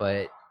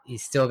 but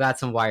he's still got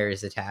some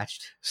wires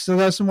attached. Still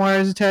got some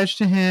wires attached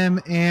to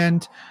him,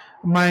 and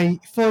my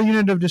full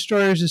unit of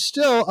destroyers is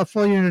still a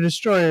full unit of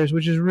destroyers,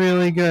 which is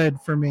really good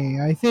for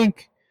me. I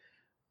think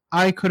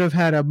I could have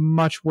had a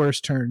much worse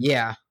turn.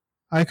 Yeah.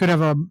 I could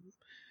have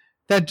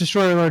that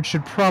Destroyer Lord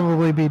should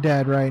probably be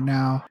dead right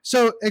now.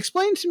 So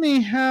explain to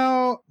me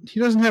how he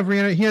doesn't have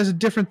he has a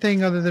different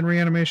thing other than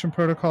reanimation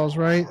protocols,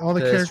 right? All the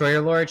Destroyer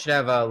Lord should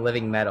have a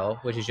living metal,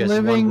 which is just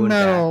living one wound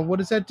metal. back. What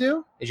does that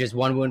do? It's just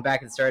 1 wound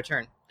back at the start of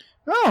turn.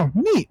 Oh,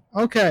 neat.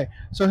 Okay,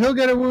 so he'll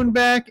get a wound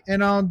back,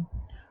 and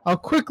I'll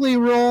quickly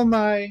roll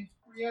my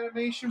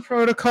reanimation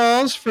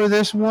protocols for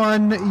this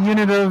one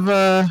unit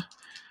of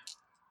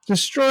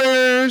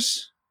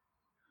destroyers.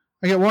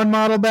 I get 1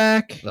 model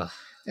back. Ugh.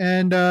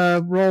 And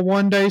roll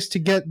 1 dice to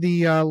get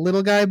the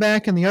little guy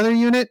back in the other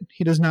unit.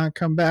 He does not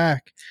come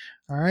back.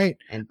 All right.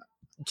 And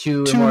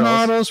 2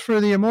 models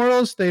for the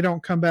Immortals. They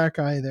don't come back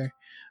either.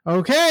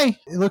 Okay.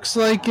 It looks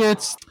like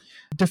it's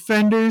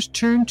Defender's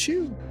turn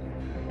 2.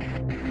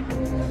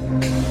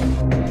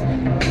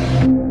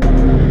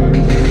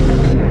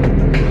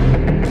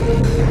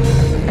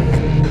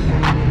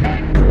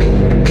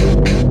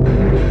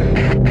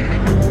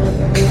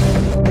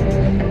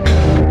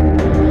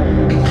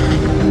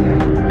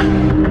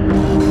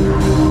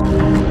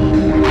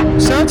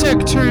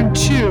 Celtic turn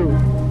 2.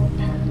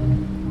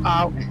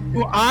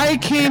 I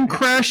came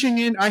crashing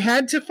in. I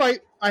had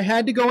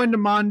to go into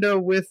Mondo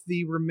with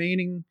the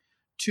remaining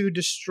 2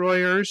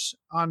 destroyers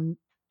on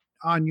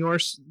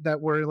yours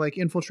that were like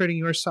infiltrating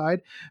your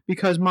side,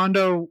 because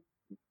Mondo,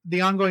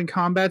 the ongoing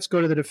combats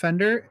go to the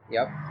defender.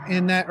 Yep.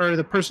 In that, or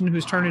the person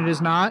whose turn it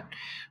is not.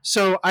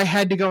 So I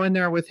had to go in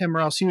there with him,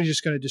 or else he was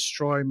just going to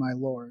destroy my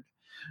lord.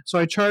 So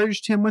I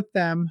charged him with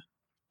them,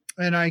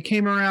 and I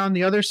came around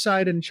the other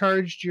side and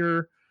charged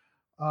your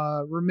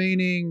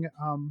remaining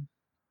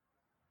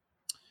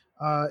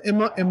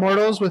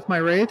Immortals with my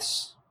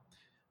wraiths.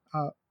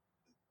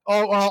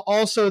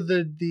 Also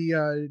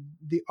the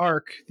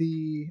Ark,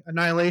 the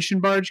Annihilation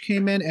Barge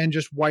came in and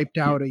just wiped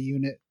out a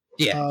unit.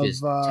 Yeah, of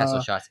just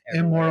Tesla shots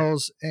everywhere.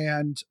 Immortals,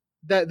 and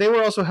that they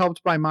were also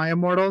helped by my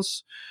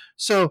Immortals.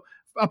 So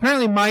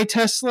apparently my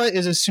Tesla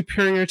is a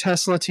superior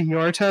Tesla to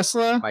your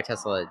Tesla. My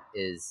Tesla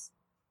is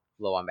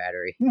low on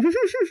battery.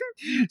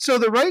 So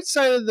the right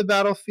side of the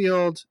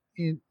battlefield,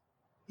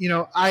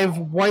 I've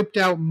wiped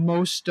out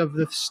most of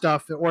the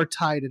stuff or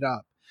tied it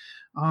up.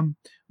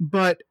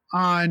 But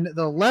on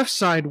the left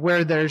side,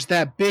 where there's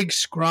that big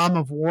scrum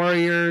of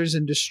warriors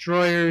and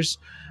destroyers,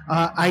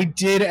 I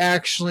did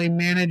actually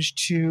manage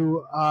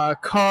to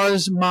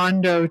cause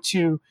Mondo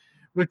to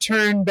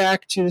return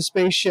back to the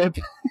spaceship.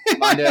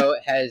 Mondo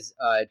has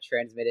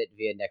transmitted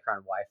via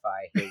Necron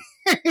Wi-Fi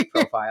his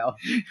profile.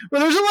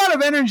 Well, there's a lot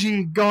of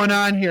energy going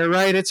on here,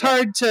 right? It's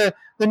hard to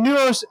the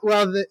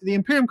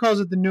Imperium calls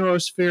it the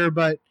noosphere,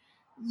 but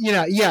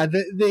the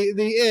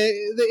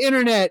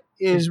internet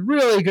is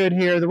really good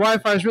here. The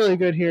Wi-Fi is really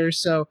good here,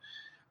 so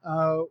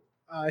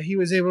he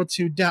was able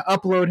to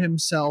upload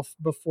himself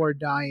before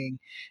dying.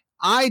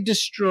 I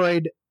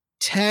destroyed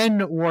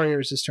 10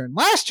 warriors this turn.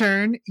 Last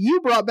turn, you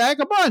brought back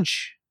a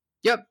bunch.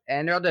 Yep,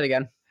 and they're all dead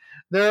again.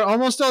 They're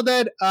almost all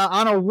dead.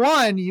 On a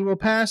 1, you will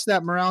pass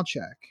that morale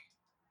check.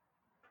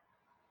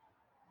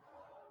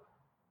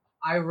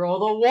 I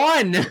rolled a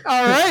 1.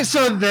 All right,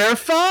 so they're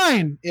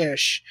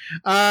fine-ish.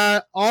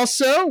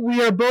 Also,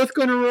 we are both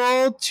going to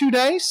roll 2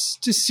 dice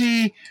to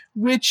see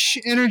which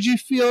energy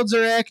fields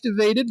are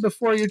activated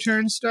before your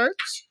turn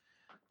starts.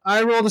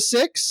 I rolled a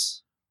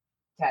 6.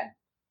 10.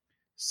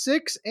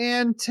 6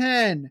 and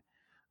 10.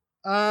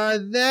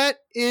 That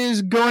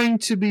is going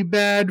to be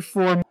bad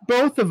for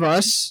both of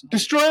us.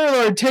 Destroyer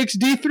Lord takes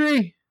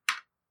D3.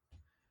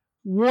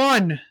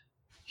 1.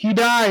 He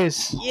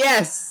dies.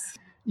 Yes!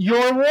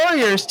 Your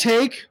warriors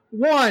take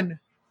 1.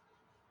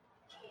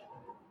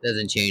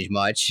 Doesn't change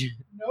much.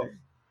 Nope.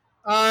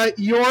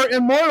 Your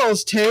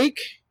immortals take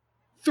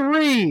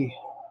 3.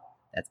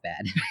 That's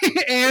bad.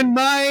 And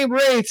my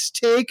wraiths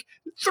take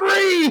 3.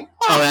 Oh,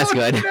 that's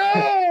good.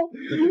 No!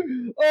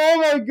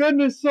 Oh my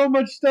goodness, so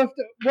much stuff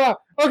to... Wow.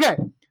 Okay,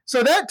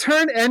 so that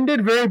turn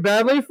ended very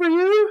badly for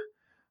you,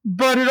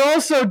 but it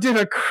also did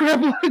a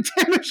crap load of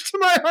damage to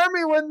my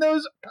army when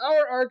those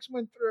power arcs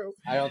went through.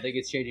 I don't think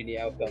it's changing the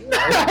outcome.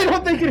 I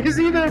don't think it is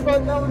either,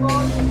 but that was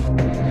awesome.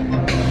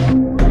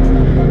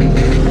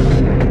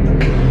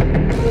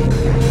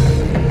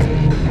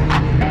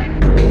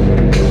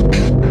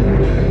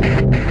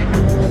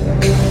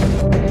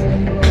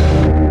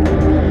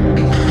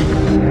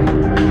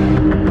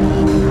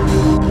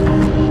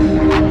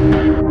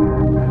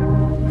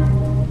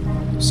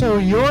 So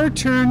your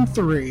turn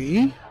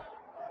 3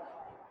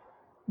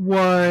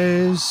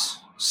 was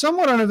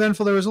somewhat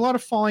uneventful. There was a lot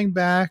of falling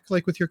back,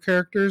 like with your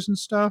characters and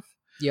stuff.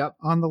 Yep.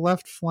 On the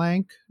left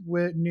flank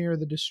near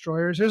the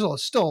destroyers. There's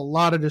still a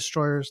lot of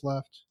destroyers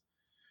left.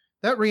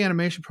 That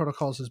reanimation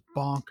protocols is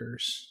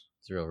bonkers.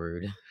 It's real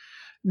rude.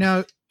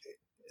 Now,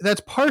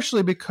 that's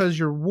partially because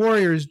your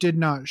warriors did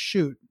not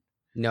shoot.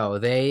 No,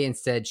 they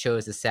instead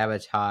chose to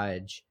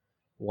sabotage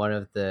one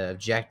of the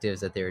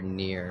objectives that they're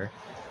near.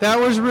 That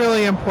was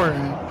really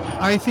important.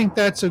 I think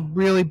that's a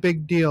really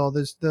big deal.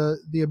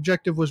 The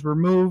objective was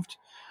removed.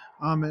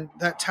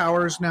 That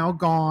tower is now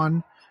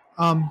gone.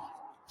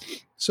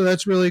 So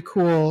that's really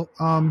cool.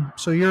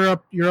 So you're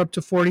up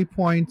to 40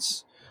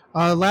 points.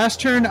 Last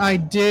turn I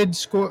did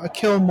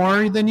kill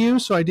more than you,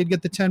 so I did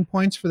get the 10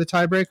 points for the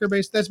tiebreaker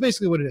base. That's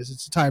basically what it is.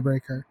 It's a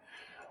tiebreaker.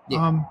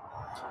 Yeah.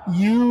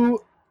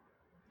 You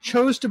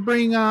chose to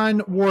bring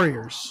on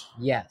warriors.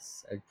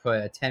 Yes, I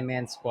put a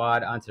 10-man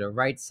squad onto the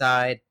right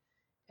side,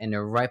 and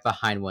they're right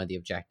behind one of the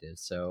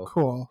objectives. So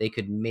cool. They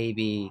could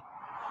maybe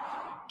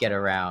get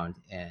around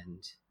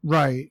and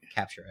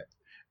capture it.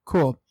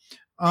 Cool.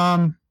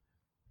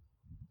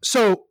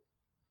 So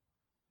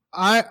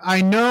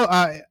I know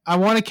I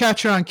want to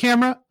catch it on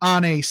camera.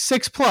 On a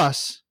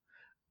 6+,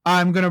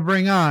 I'm going to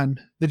bring on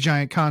the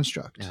giant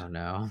construct. Oh,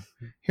 no.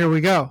 Here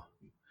we go.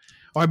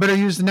 Oh, I better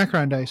use the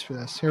Necron dice for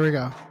this. Here we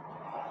go.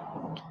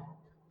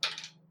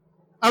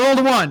 I rolled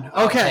a 1.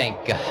 Oh, okay.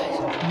 Thank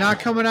God. Not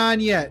coming on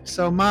yet.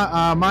 So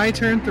my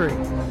turn 3.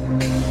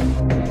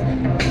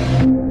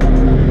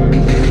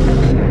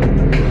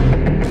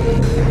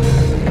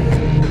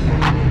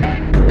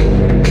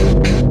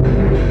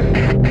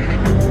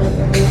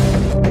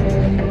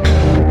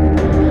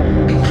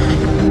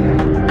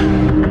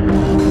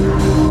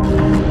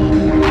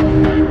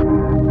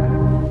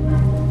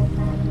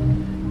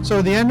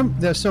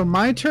 So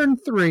my turn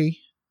 3,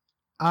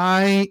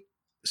 I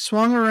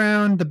swung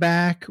around the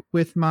back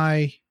with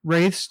my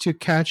wraiths to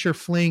catch your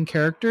fleeing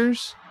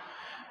characters.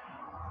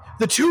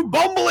 The 2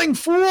 bumbling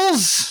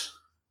fools!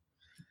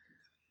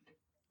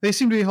 They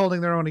seem to be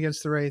holding their own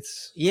against the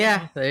wraiths.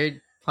 Yeah,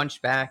 they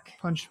punched back.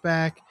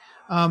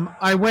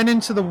 I went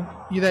into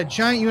that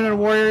giant unit of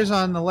warriors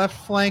on the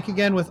left flank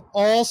again with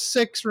all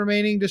 6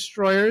 remaining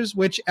destroyers,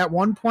 which at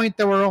one point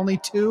there were only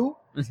 2.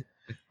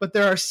 But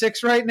there are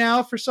 6 right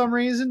now for some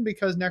reason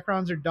because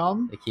Necrons are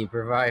dumb. They keep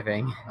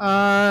reviving.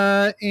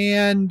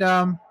 And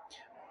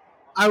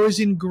I was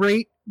in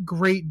great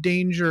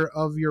danger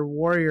of your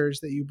warriors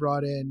that you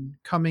brought in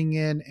coming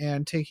in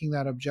and taking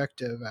that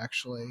objective,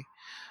 actually.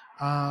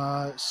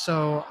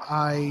 So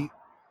I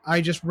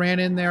just ran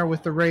in there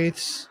with the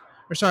wraiths.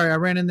 I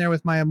ran in there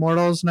with my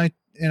immortals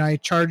and I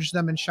charged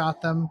them and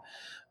shot them.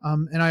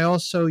 And I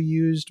also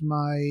used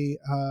my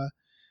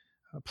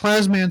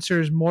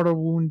Plasmancer's mortal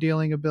wound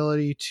dealing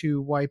ability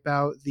to wipe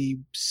out the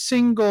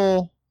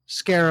single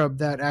scarab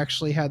that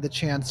actually had the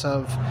chance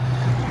of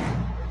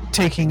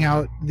taking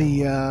out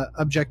the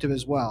objective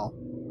as well.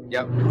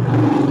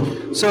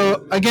 Yep.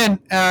 So again,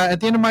 at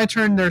the end of my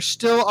turn, there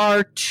still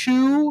are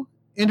 2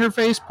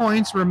 interface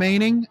points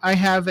remaining. I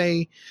have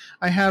the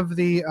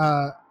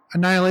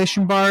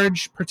Annihilation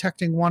Barge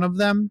protecting one of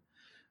them.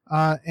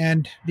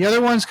 And the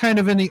other one's kind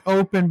of in the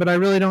open, but I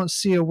really don't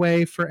see a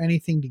way for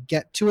anything to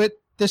get to it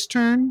this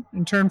turn,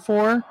 in turn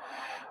 4.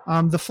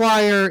 The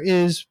flyer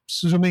is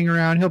zooming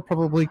around. He'll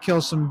probably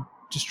kill some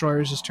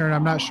destroyers this turn.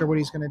 I'm not sure what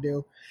he's going to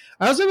do.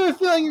 I also have a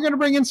feeling you're going to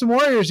bring in some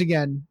warriors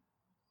again.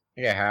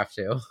 Yeah, I have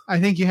to.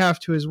 I think you have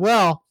to as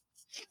well,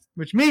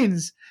 which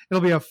means it'll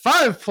be a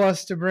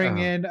 5+ to bring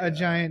in a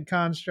giant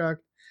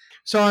construct.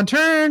 So on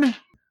turn,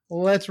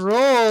 let's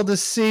roll to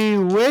see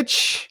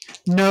which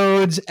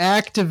nodes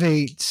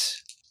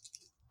activate.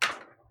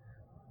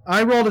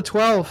 I rolled a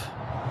 12. 6.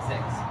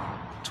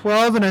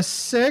 12 and a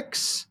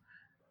 6.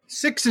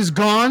 6 is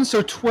gone,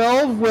 so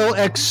 12 will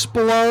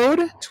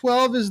explode.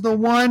 12 is the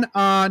one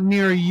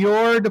near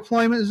your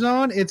deployment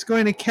zone. It's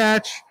going to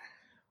catch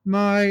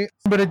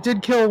but it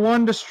did kill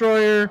 1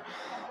 destroyer,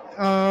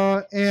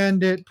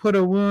 and it put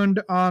a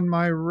wound on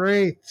my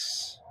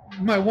wraiths.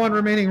 My 1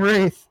 remaining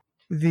wraith.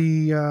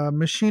 The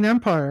Machine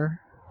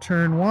Empire,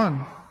 turn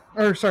 1.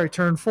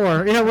 Turn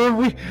 4. Yeah,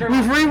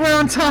 we've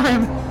rewound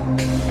time.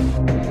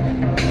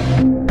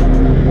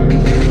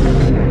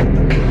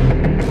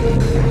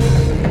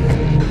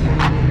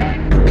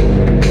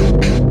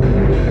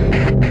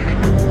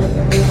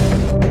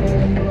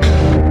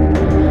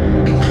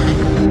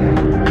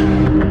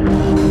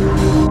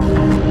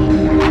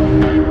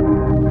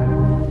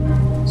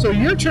 So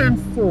your turn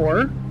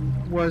 4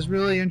 was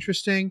really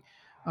interesting.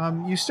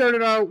 You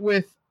started out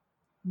with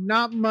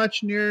not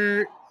much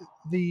near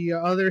the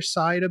other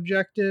side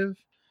objective,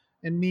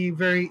 and me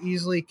very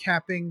easily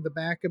capping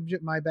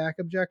my back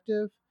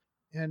objective.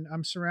 And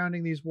I'm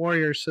surrounding these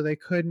warriors so they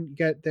couldn't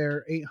get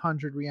their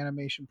 800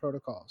 reanimation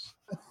protocols.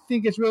 I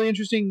think it's really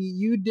interesting.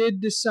 You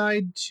did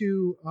decide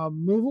to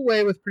move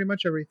away with pretty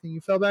much everything. You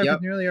fell back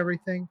with nearly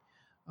everything.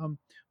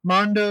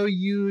 Mondo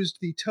used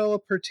the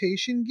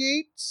teleportation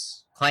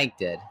gates. Clank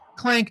did.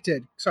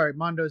 Sorry,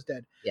 Mondo's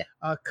dead. Yeah.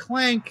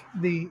 Clank,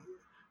 the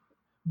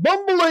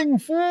bumbling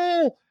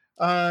fool,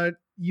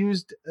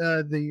 used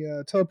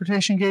the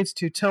teleportation gates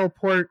to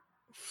teleport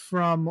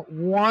from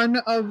one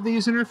of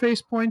these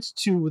interface points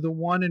to the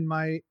one in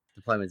my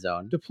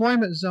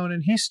deployment zone,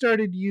 and he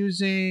started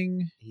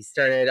using. He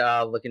started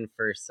looking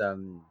for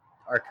some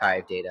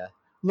archive data.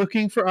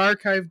 Looking for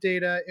archive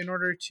data in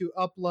order to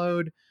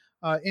upload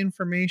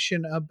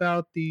information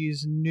about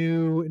these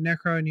new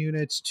Necron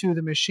units to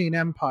the Machine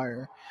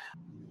Empire.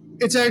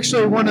 It's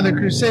actually one of the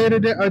Crusade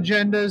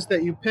agendas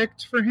that you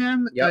picked for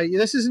him. Yep.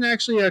 This isn't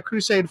actually a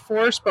Crusade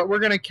force, but we're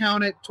going to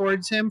count it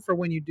towards him for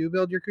when you do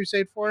build your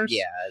Crusade force.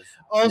 Yeah.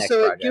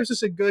 Also, it gives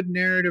us a good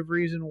narrative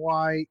reason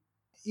why,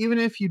 even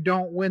if you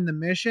don't win the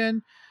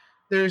mission,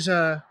 there's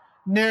a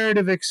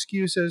narrative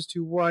excuse as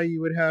to why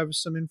you would have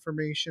some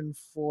information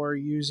for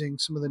using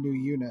some of the new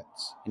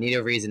units. You need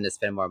a reason to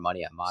spend more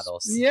money on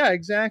models. Yeah,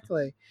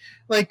 exactly.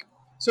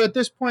 So at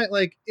this point,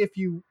 if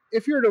you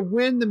were to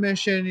win the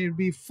mission, you'd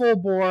be full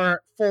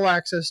bore, full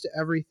access to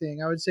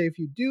everything. I would say if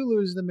you do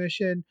lose the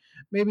mission,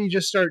 maybe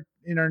just start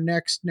in our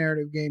next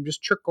narrative game,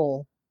 just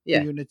trickle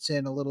the units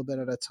in a little bit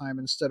at a time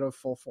instead of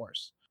full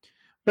force.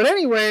 But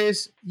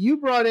anyways, you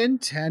brought in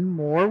 10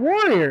 more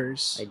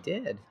warriors. I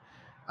did.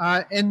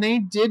 And they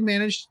did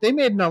manage. They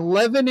made an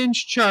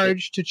 11-inch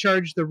charge to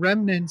charge the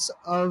remnants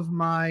of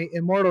my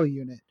Immortal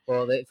unit.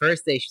 Well,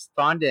 first they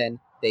spawned in.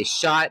 They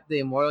shot the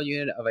Immortal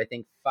unit of, I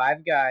think,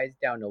 5 guys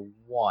down to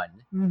 1.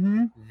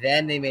 Mm-hmm.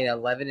 Then they made an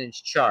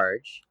 11-inch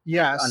charge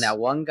on that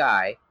one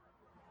guy,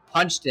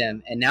 punched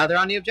him, and now they're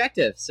on the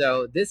objective.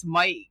 So this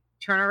might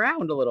turn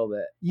around a little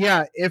bit.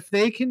 Yeah, if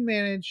they can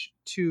manage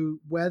to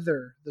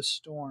weather the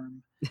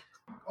storm,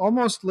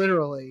 almost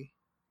literally,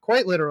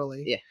 quite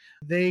literally,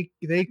 they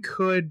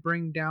could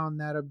bring down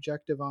that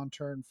objective on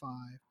turn 5.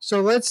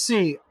 So let's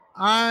see.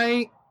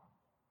 I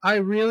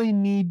really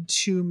need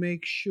to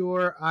make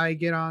sure I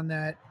get on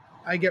that.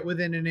 I get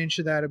within an inch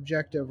of that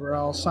objective, or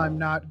else I'm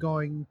not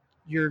going.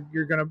 You're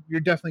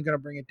definitely gonna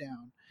bring it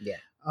down. Yeah.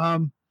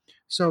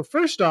 So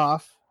first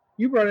off,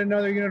 you brought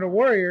another unit of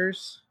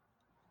warriors.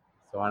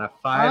 So on a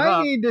 5 up,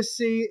 I need to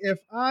see if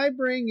I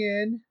bring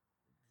in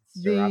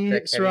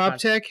the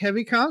Soroptech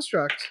Heavy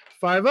Construct.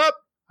 5 up.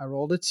 I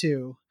rolled a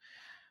 2.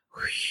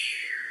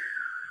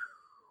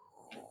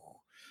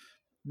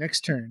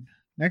 Next turn.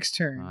 I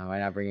might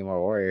not bring in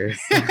more warriors.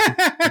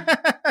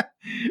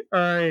 All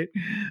right.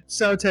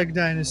 Soutech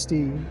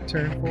Dynasty,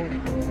 turn 4.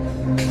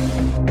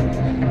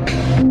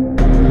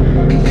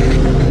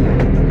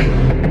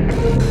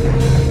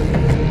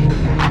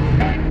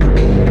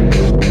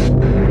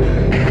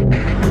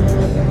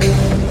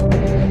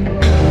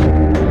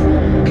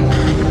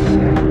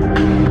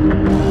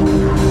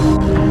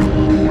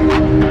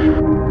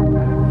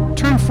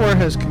 Turn 4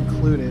 has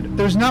concluded.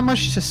 There's not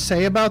much to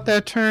say about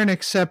that turn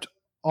except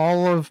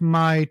all of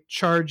my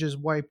charges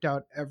wiped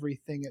out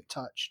everything it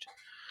touched.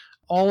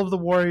 All of the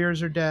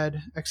warriors are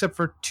dead, except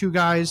for 2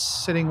 guys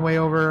sitting way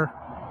over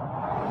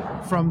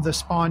from the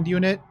spawned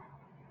unit.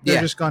 They're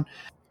just gone.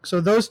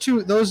 So those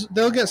 2,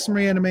 they'll get some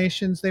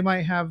reanimations. They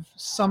might have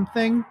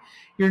something.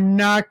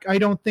 I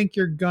don't think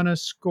you're gonna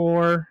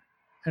score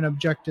an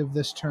objective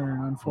this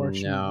turn,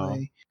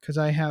 unfortunately, because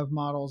I have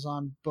models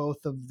on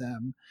both of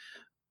them.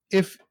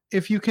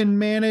 If you can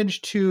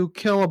manage to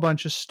kill a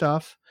bunch of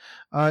stuff,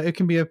 it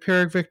can be a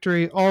Pyrrhic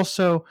victory.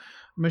 Also,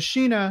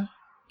 Machina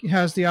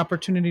has the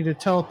opportunity to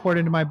teleport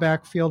into my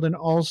backfield and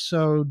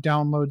also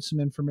download some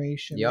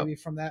information, maybe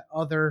from that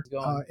other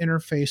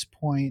interface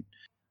point,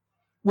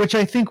 which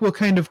I think will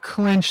kind of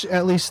clinch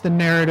at least the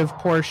narrative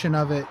portion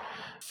of it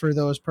for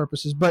those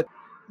purposes. But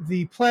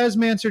the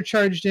Plasmancer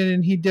charged in,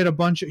 and he did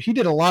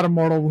a lot of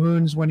mortal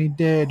wounds when he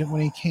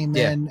came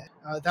in.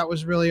 That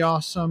was really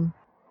awesome.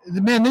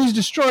 Man, these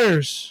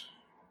destroyers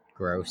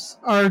are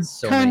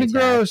kind of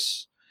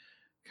gross.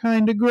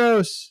 Kind of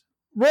gross.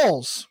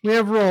 Rolls. We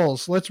have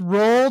rolls. Let's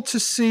roll to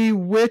see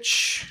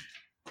which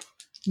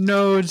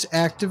nodes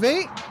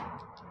activate.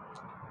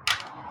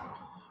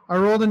 I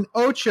rolled an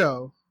 8.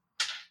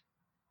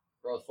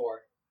 Rolled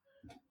 4.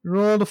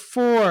 Rolled a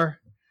 4.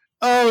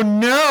 Oh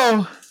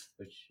no!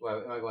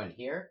 Am I going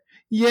here?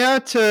 Yeah,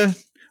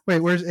 wait,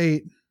 where's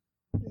 8?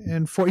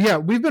 And 4. Yeah,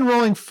 we've been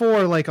rolling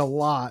 4 like a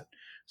lot.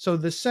 So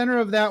the center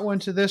of that one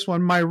to this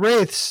one, my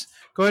Wraiths.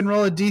 Go ahead and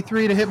roll a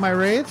D3 to hit my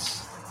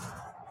Wraiths.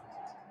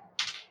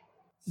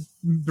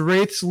 The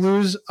Wraiths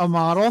lose a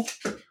model.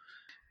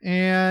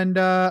 And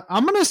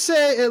I'm going to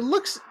say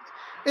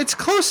it's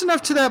close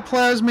enough to that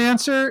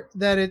Plasmancer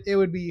that it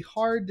would be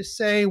hard to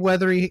say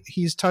whether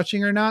he's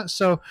touching or not.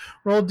 So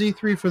roll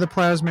D3 for the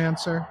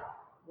Plasmancer.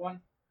 1.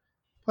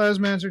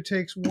 Plasmancer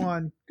takes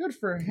 1. Good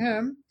for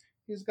him.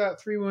 He's got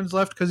 3 wounds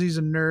left because he's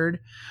a nerd.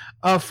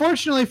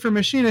 Fortunately for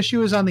Machina, she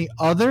was on the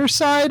other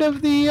side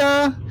of the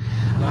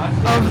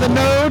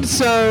node,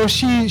 so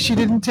she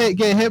didn't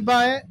get hit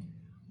by it.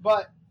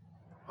 But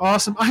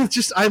awesome!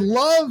 I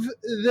love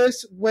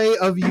this way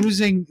of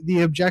using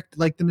the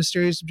the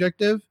mysterious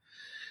objective.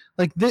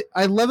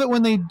 I love it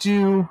when they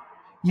do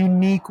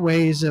unique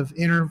ways of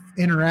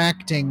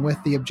interacting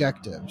with the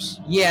objectives.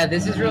 Yeah,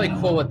 this is really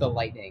cool with the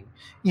lightning.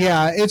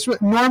 Yeah, it's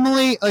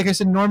normally, like I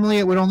said, normally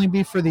it would only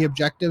be for the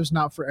objectives,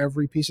 not for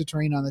every piece of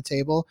terrain on the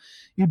table.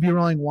 You'd be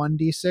rolling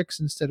 1d6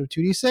 instead of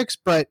 2d6,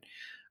 but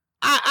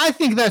I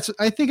think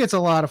it's a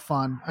lot of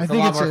fun. It's a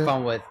lot more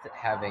fun with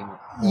having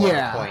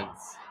more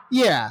points.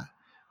 Yeah.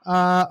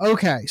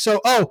 Okay.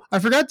 So, I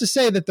forgot to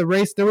say that the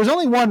wraith. There was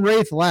only one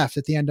wraith left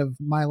at the end of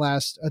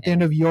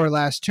end of your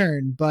last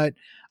turn, but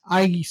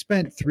I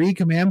spent 3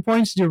 command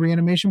points to do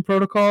reanimation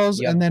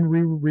protocols and then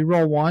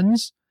re-roll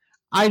 1s.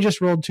 I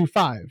just rolled 2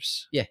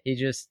 5s. Yeah, he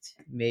just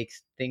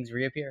makes things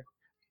reappear.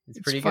 It's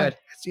pretty good.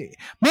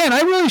 Man,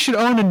 I really should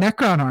own a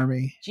Necron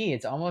army. Gee,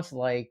 it's almost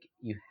like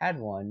you had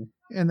one.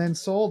 And then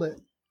sold it.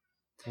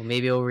 Well,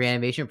 maybe a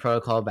reanimation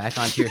protocol back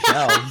onto your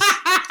shelves.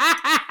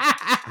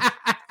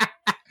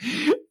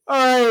 All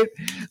right,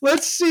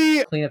 let's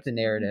see. Clean up the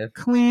narrative.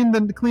 Clean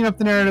up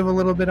the narrative a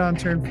little bit on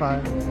turn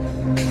 5.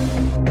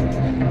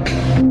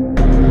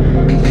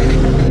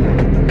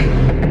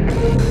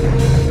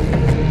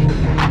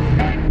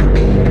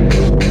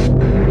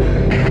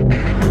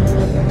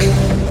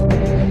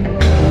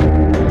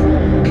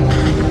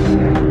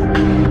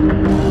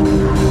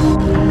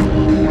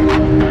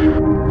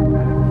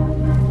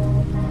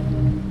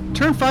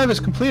 Turn 5 is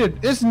completed.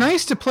 It's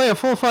nice to play a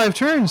full 5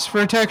 turns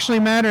for it to actually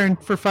matter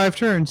for 5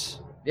 turns.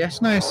 Yeah.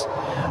 It's nice.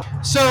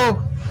 So,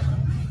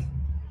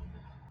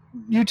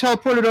 you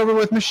teleported over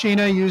with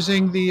Machina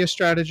using the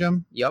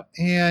stratagem. Yep.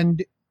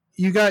 And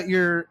you got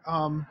your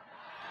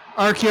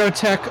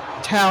Archaeotech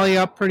tally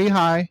up pretty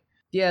high.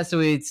 Yeah, so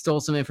we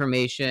stole some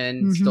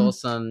information, stole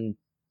some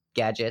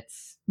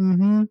gadgets.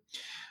 Mm-hmm.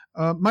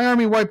 My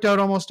army wiped out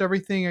almost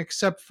everything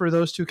except for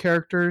those 2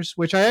 characters,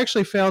 which I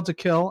actually failed to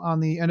kill on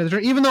the end of the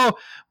turn, even though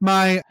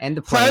my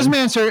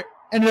Plasmancer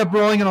ended up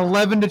rolling an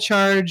 11 to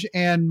charge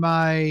and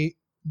my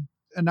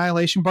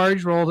Annihilation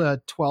Barge rolled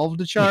a 12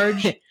 to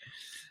charge.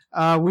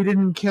 We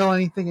didn't kill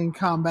anything in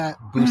combat.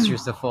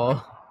 Boosters to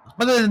full.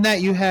 Other than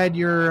that, you had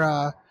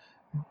your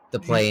the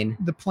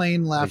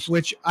plane left,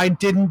 which I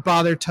didn't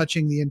bother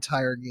touching the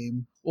entire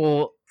game.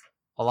 Well,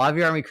 a lot of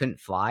your army couldn't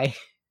fly.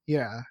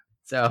 Yeah.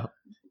 So.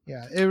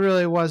 Yeah, it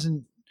really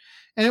wasn't,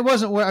 and it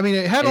wasn't. I mean,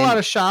 it had a lot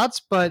of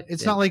shots, but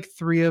it's not like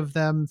 3 of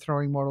them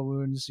throwing mortal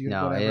wounds.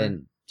 No, it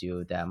didn't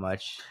do that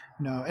much.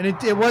 No, and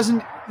it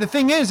wasn't. The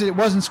thing is, it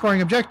wasn't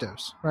scoring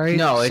objectives, right?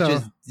 No, it's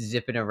just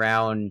zipping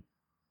around,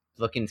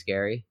 looking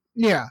scary.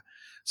 Yeah,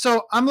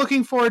 so I'm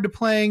looking forward to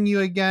playing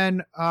you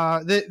again.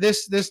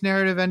 This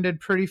narrative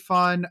ended pretty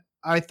fun.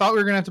 I thought we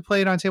were gonna have to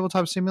play it on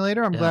Tabletop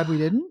Simulator. I'm glad we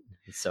didn't.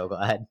 I'm so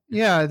glad.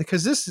 Yeah,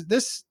 because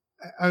this.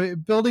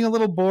 Building a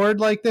little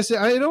board like this, it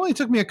only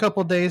took me a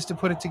couple days to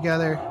put it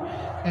together,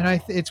 and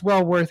it's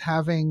well worth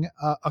having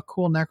a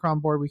cool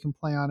Necron board we can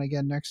play on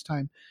again next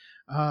time.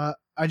 I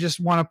just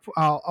want to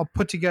I'll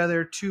put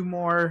together 2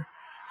 more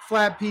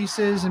flat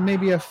pieces and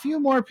maybe a few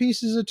more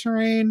pieces of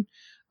terrain.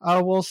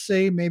 We'll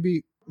see.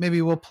 Maybe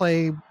we'll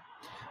play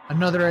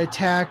another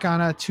attack on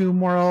a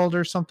Tomb World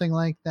or something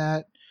like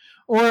that.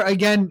 Or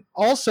again,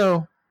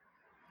 also,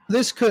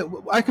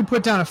 I could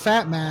put down a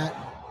fat mat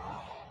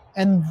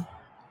and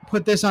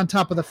put this on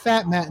top of the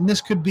fat mat, and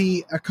this could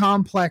be a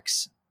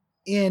complex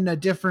in a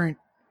different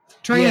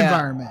terrain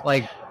environment.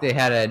 Like they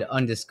had an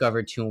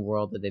undiscovered Tomb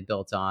World that they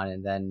built on,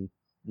 and then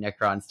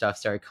Necron stuff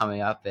started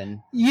coming up and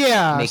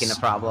making a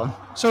problem.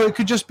 So it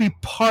could just be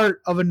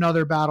part of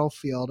another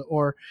battlefield,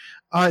 or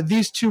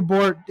these 2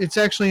 board. It's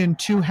actually in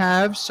 2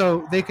 halves,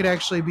 so they could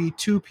actually be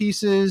 2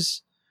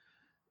 pieces,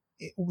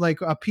 like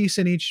a piece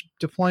in each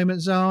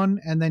deployment zone,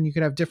 and then you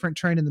could have different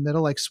terrain in the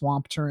middle, like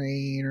swamp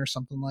terrain or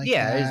something like that.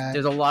 Yeah,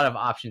 there's a lot of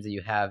options that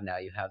you have now.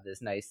 You have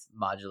this nice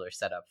modular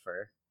setup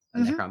for a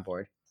Necron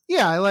board.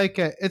 Yeah, I like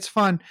it. It's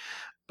fun.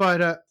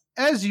 But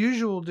as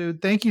usual,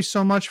 dude, thank you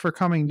so much for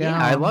coming down.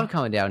 Yeah, I love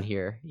coming down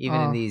here,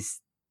 even in these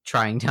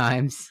trying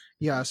times.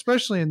 Yeah,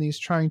 especially in these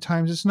trying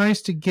times. It's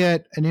nice to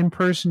get an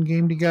in-person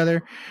game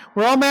together.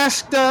 We're all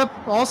masked up,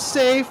 all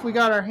safe. We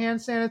got our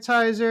hand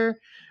sanitizer.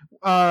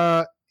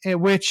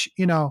 Which,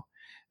 the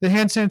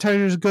hand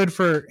sanitizer is good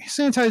for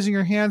sanitizing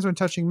your hands when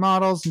touching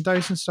models and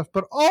dice and stuff,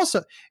 but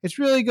also it's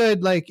really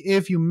good, like,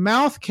 if you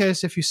mouth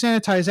kiss, if you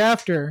sanitize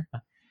after,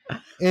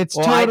 it's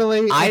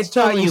totally I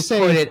thought you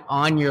safe. Put it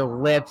on your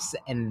lips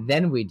and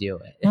then we do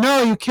it.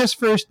 No, you kiss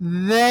first,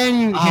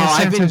 then you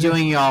I've been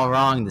doing you all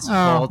wrong this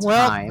whole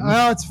time.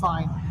 Well, it's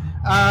fine.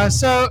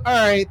 So,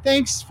 all right.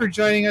 Thanks for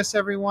joining us,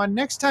 everyone.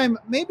 Next time,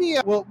 maybe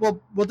we'll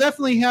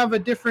definitely have a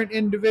different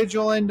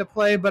individual in to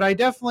play, but I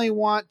definitely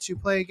want to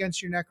play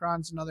against your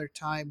Necrons another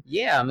time.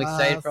 Yeah, I'm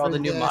excited for all the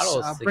new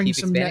models to keep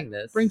expanding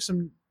this. Bring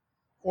some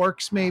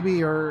orcs,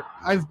 maybe, or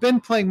I've been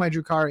playing my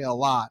Drukhari a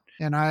lot,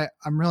 and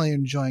I'm really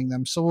enjoying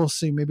them. So we'll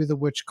see. Maybe the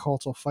Witch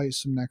Cult will fight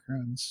some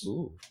Necrons.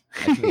 Ooh,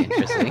 that could be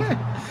interesting.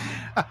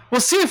 We'll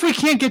see if we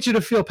can't get you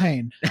to feel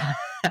pain.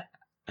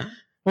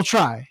 We'll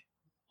try.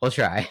 We'll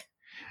try.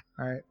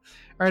 All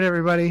right,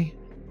 everybody.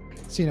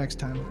 See you next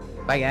time.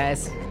 Bye,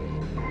 guys.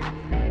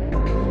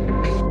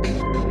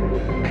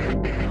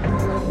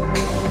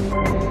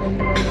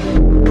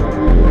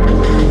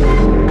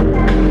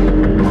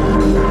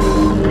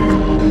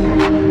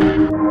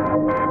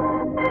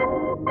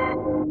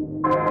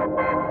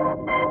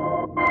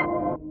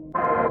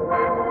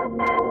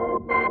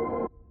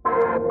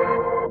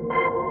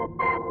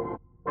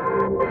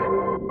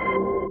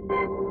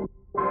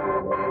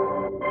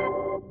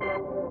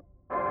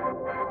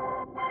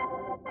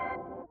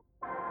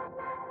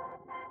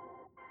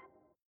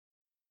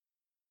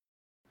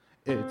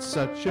 It's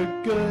such a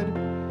good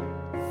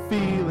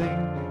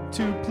feeling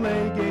to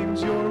play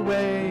games your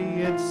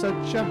way. It's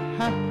such a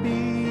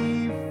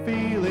happy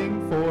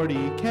feeling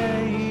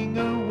 40K'ing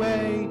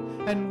away.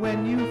 And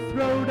when you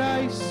throw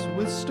dice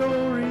with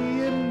story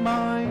in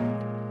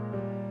mind,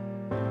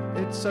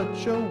 it's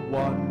such a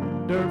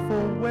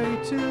wonderful way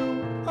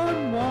to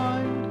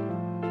unwind.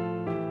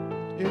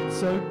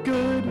 It's a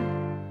good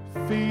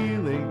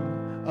feeling,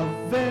 a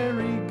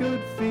very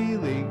good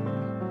feeling,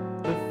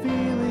 the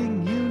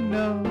feeling you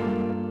know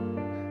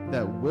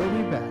that we'll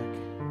be back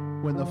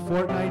when the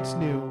fortnight's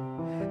new,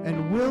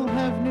 and we'll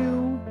have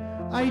new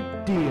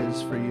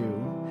ideas for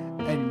you,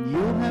 and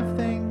you'll have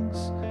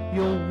things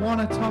you'll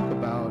want to talk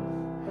about.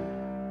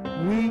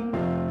 We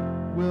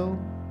will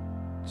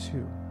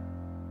too.